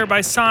up right here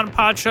by San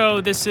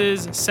Pacho. This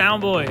is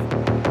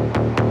Soundboy.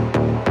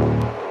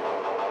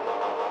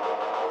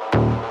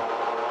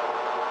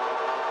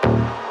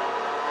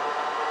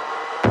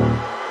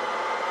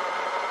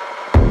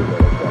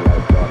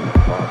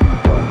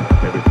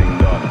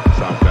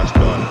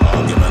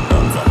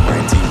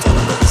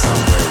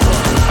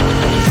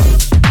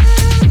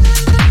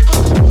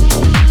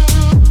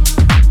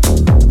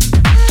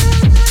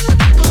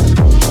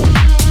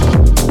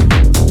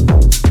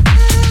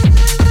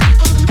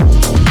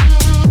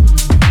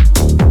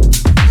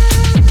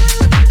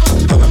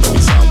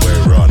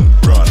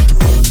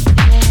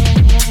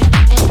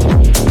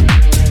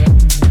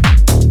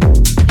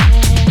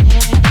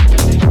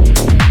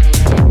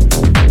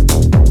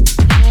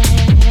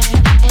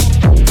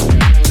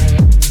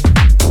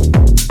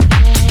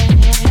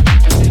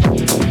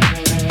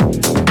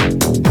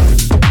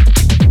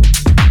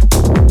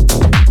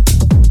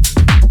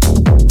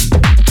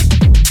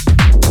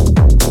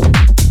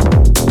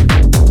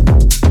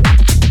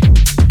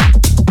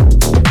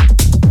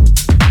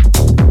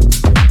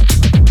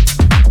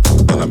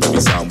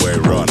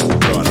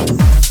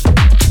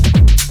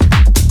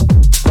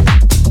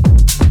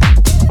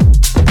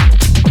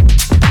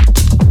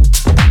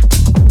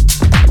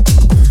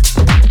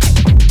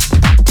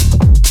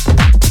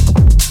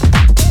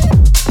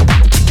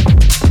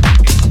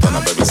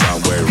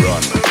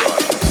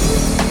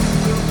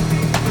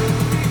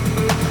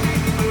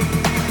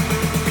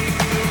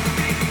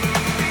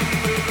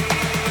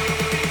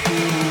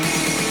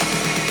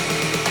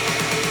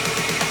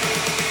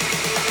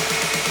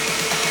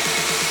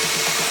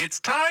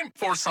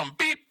 some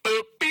beep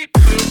boop beep.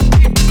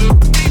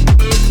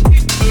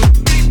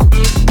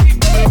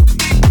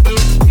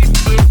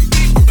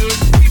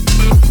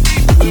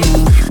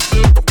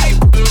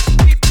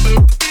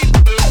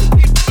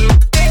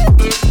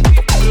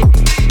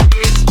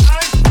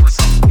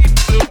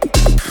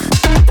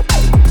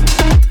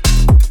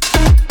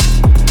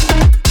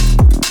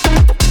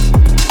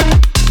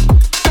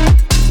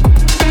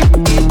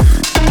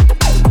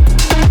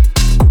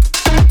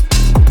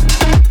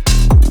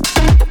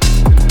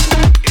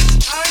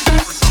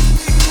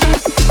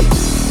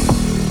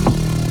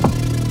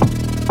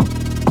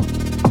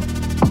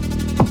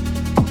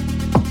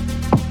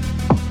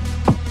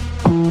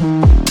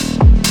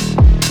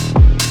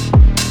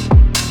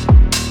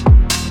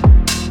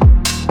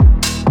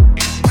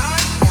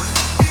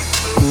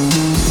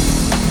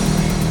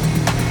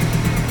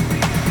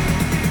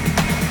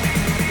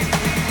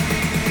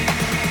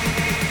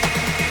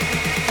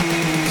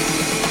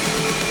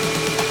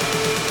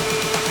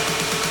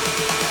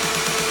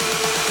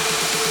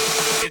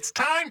 It's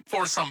time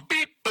for some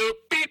beep boop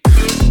beep.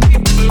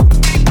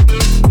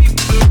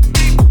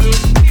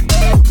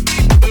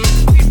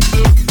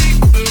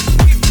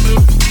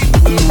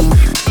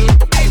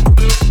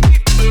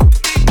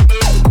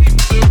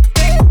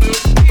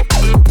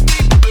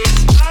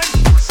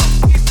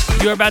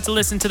 You're about to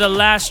listen to the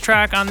last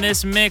track on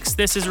this mix.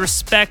 This is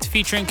Respect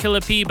featuring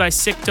Killer P by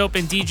Sick Dope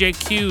and DJ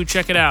Q.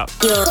 Check it out.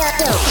 You're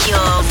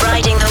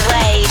riding the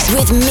waves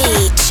with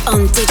Meetch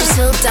on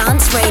Digital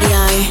Dance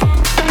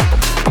Radio.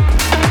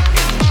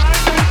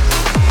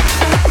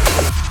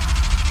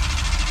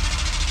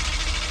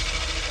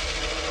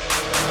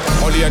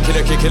 Only a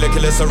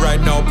killer, so right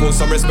now put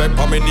some respect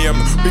for my name.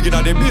 Begin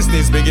at the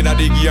business, begin at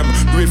the game.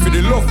 Do it for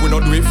the love, we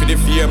don't do it for the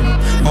fame.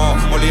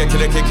 Only a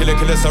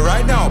killer, so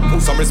right now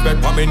put some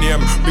respect for my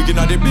name. Begin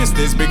at the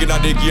business, begin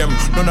at the game.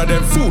 None of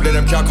them fool, let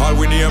them can't call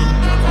we name.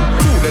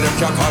 Fool, let them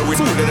can't call we,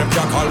 fool, let them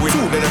can't call we,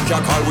 fool, let them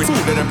can't call we,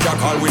 fool, let them can't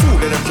call we, fool,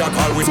 let them can't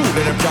call we, fool,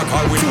 let them can't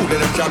call we, fool, let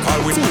them can't call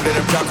we, fool, let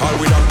them can't call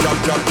we.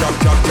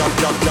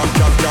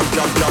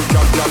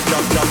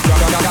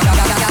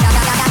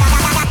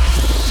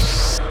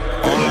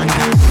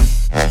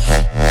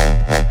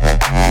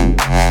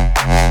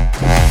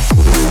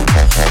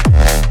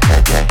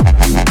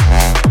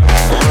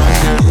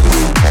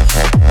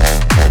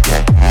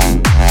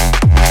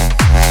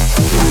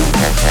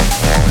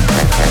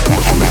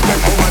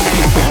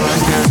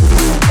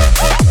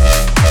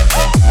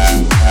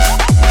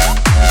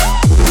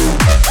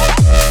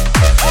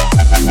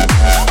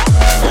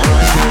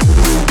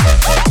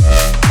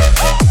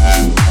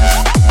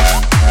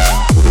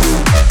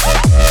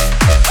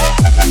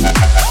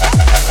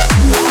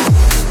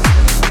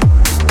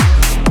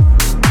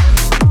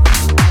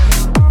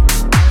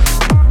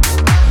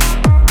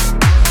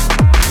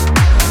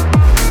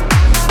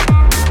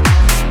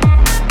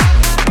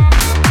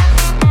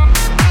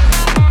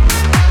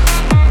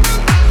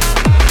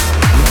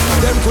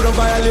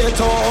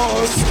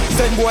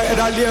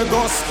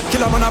 Lagos,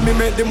 killer man and me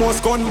make the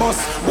most gun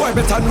bust. Boy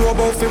better know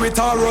about fi with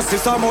Taurus,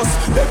 it's a must.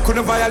 Them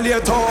couldn't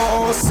violate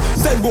us.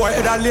 Send boy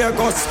head a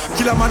Lagos,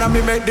 killer man and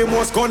me make the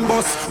most gun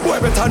bust. Boy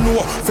better know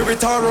fi with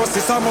Taurus,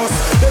 it's a must.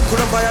 Them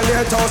couldn't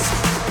violate us.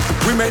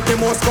 We make the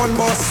most gun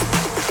bust.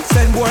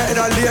 Send boy head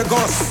a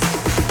Lagos,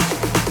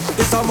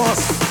 it's a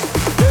must.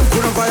 Them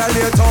couldn't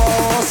violate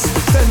us.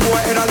 Send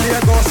boy head a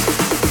Lagos.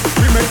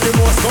 We make the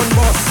most gun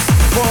bust.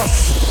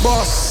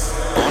 Boss.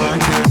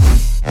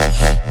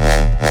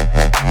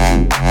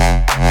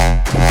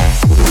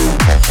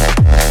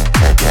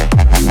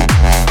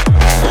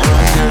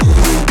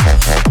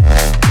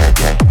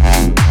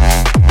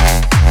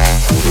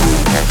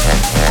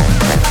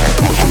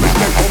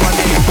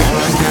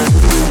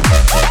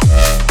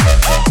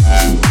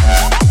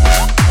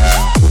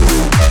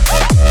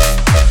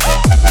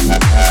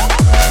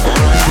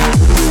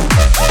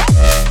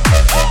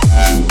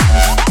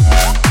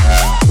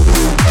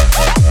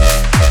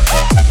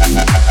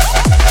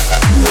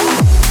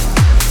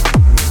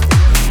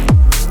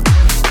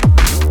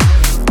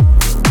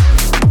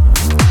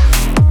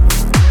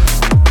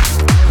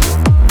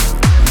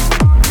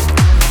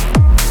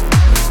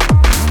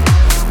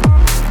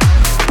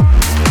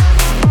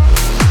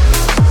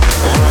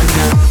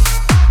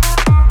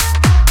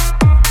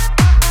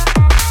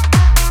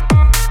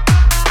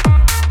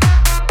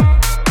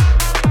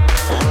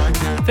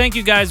 Thank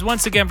you guys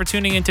once again for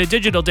tuning into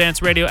Digital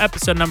Dance Radio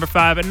episode number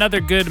 5. Another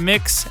good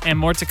mix and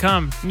more to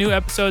come. New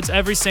episodes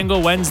every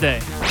single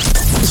Wednesday.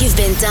 You've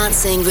been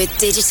dancing with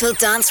Digital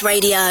Dance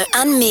Radio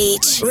and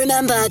Meetch.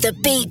 Remember, the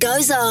beat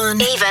goes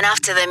on even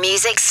after the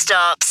music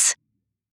stops.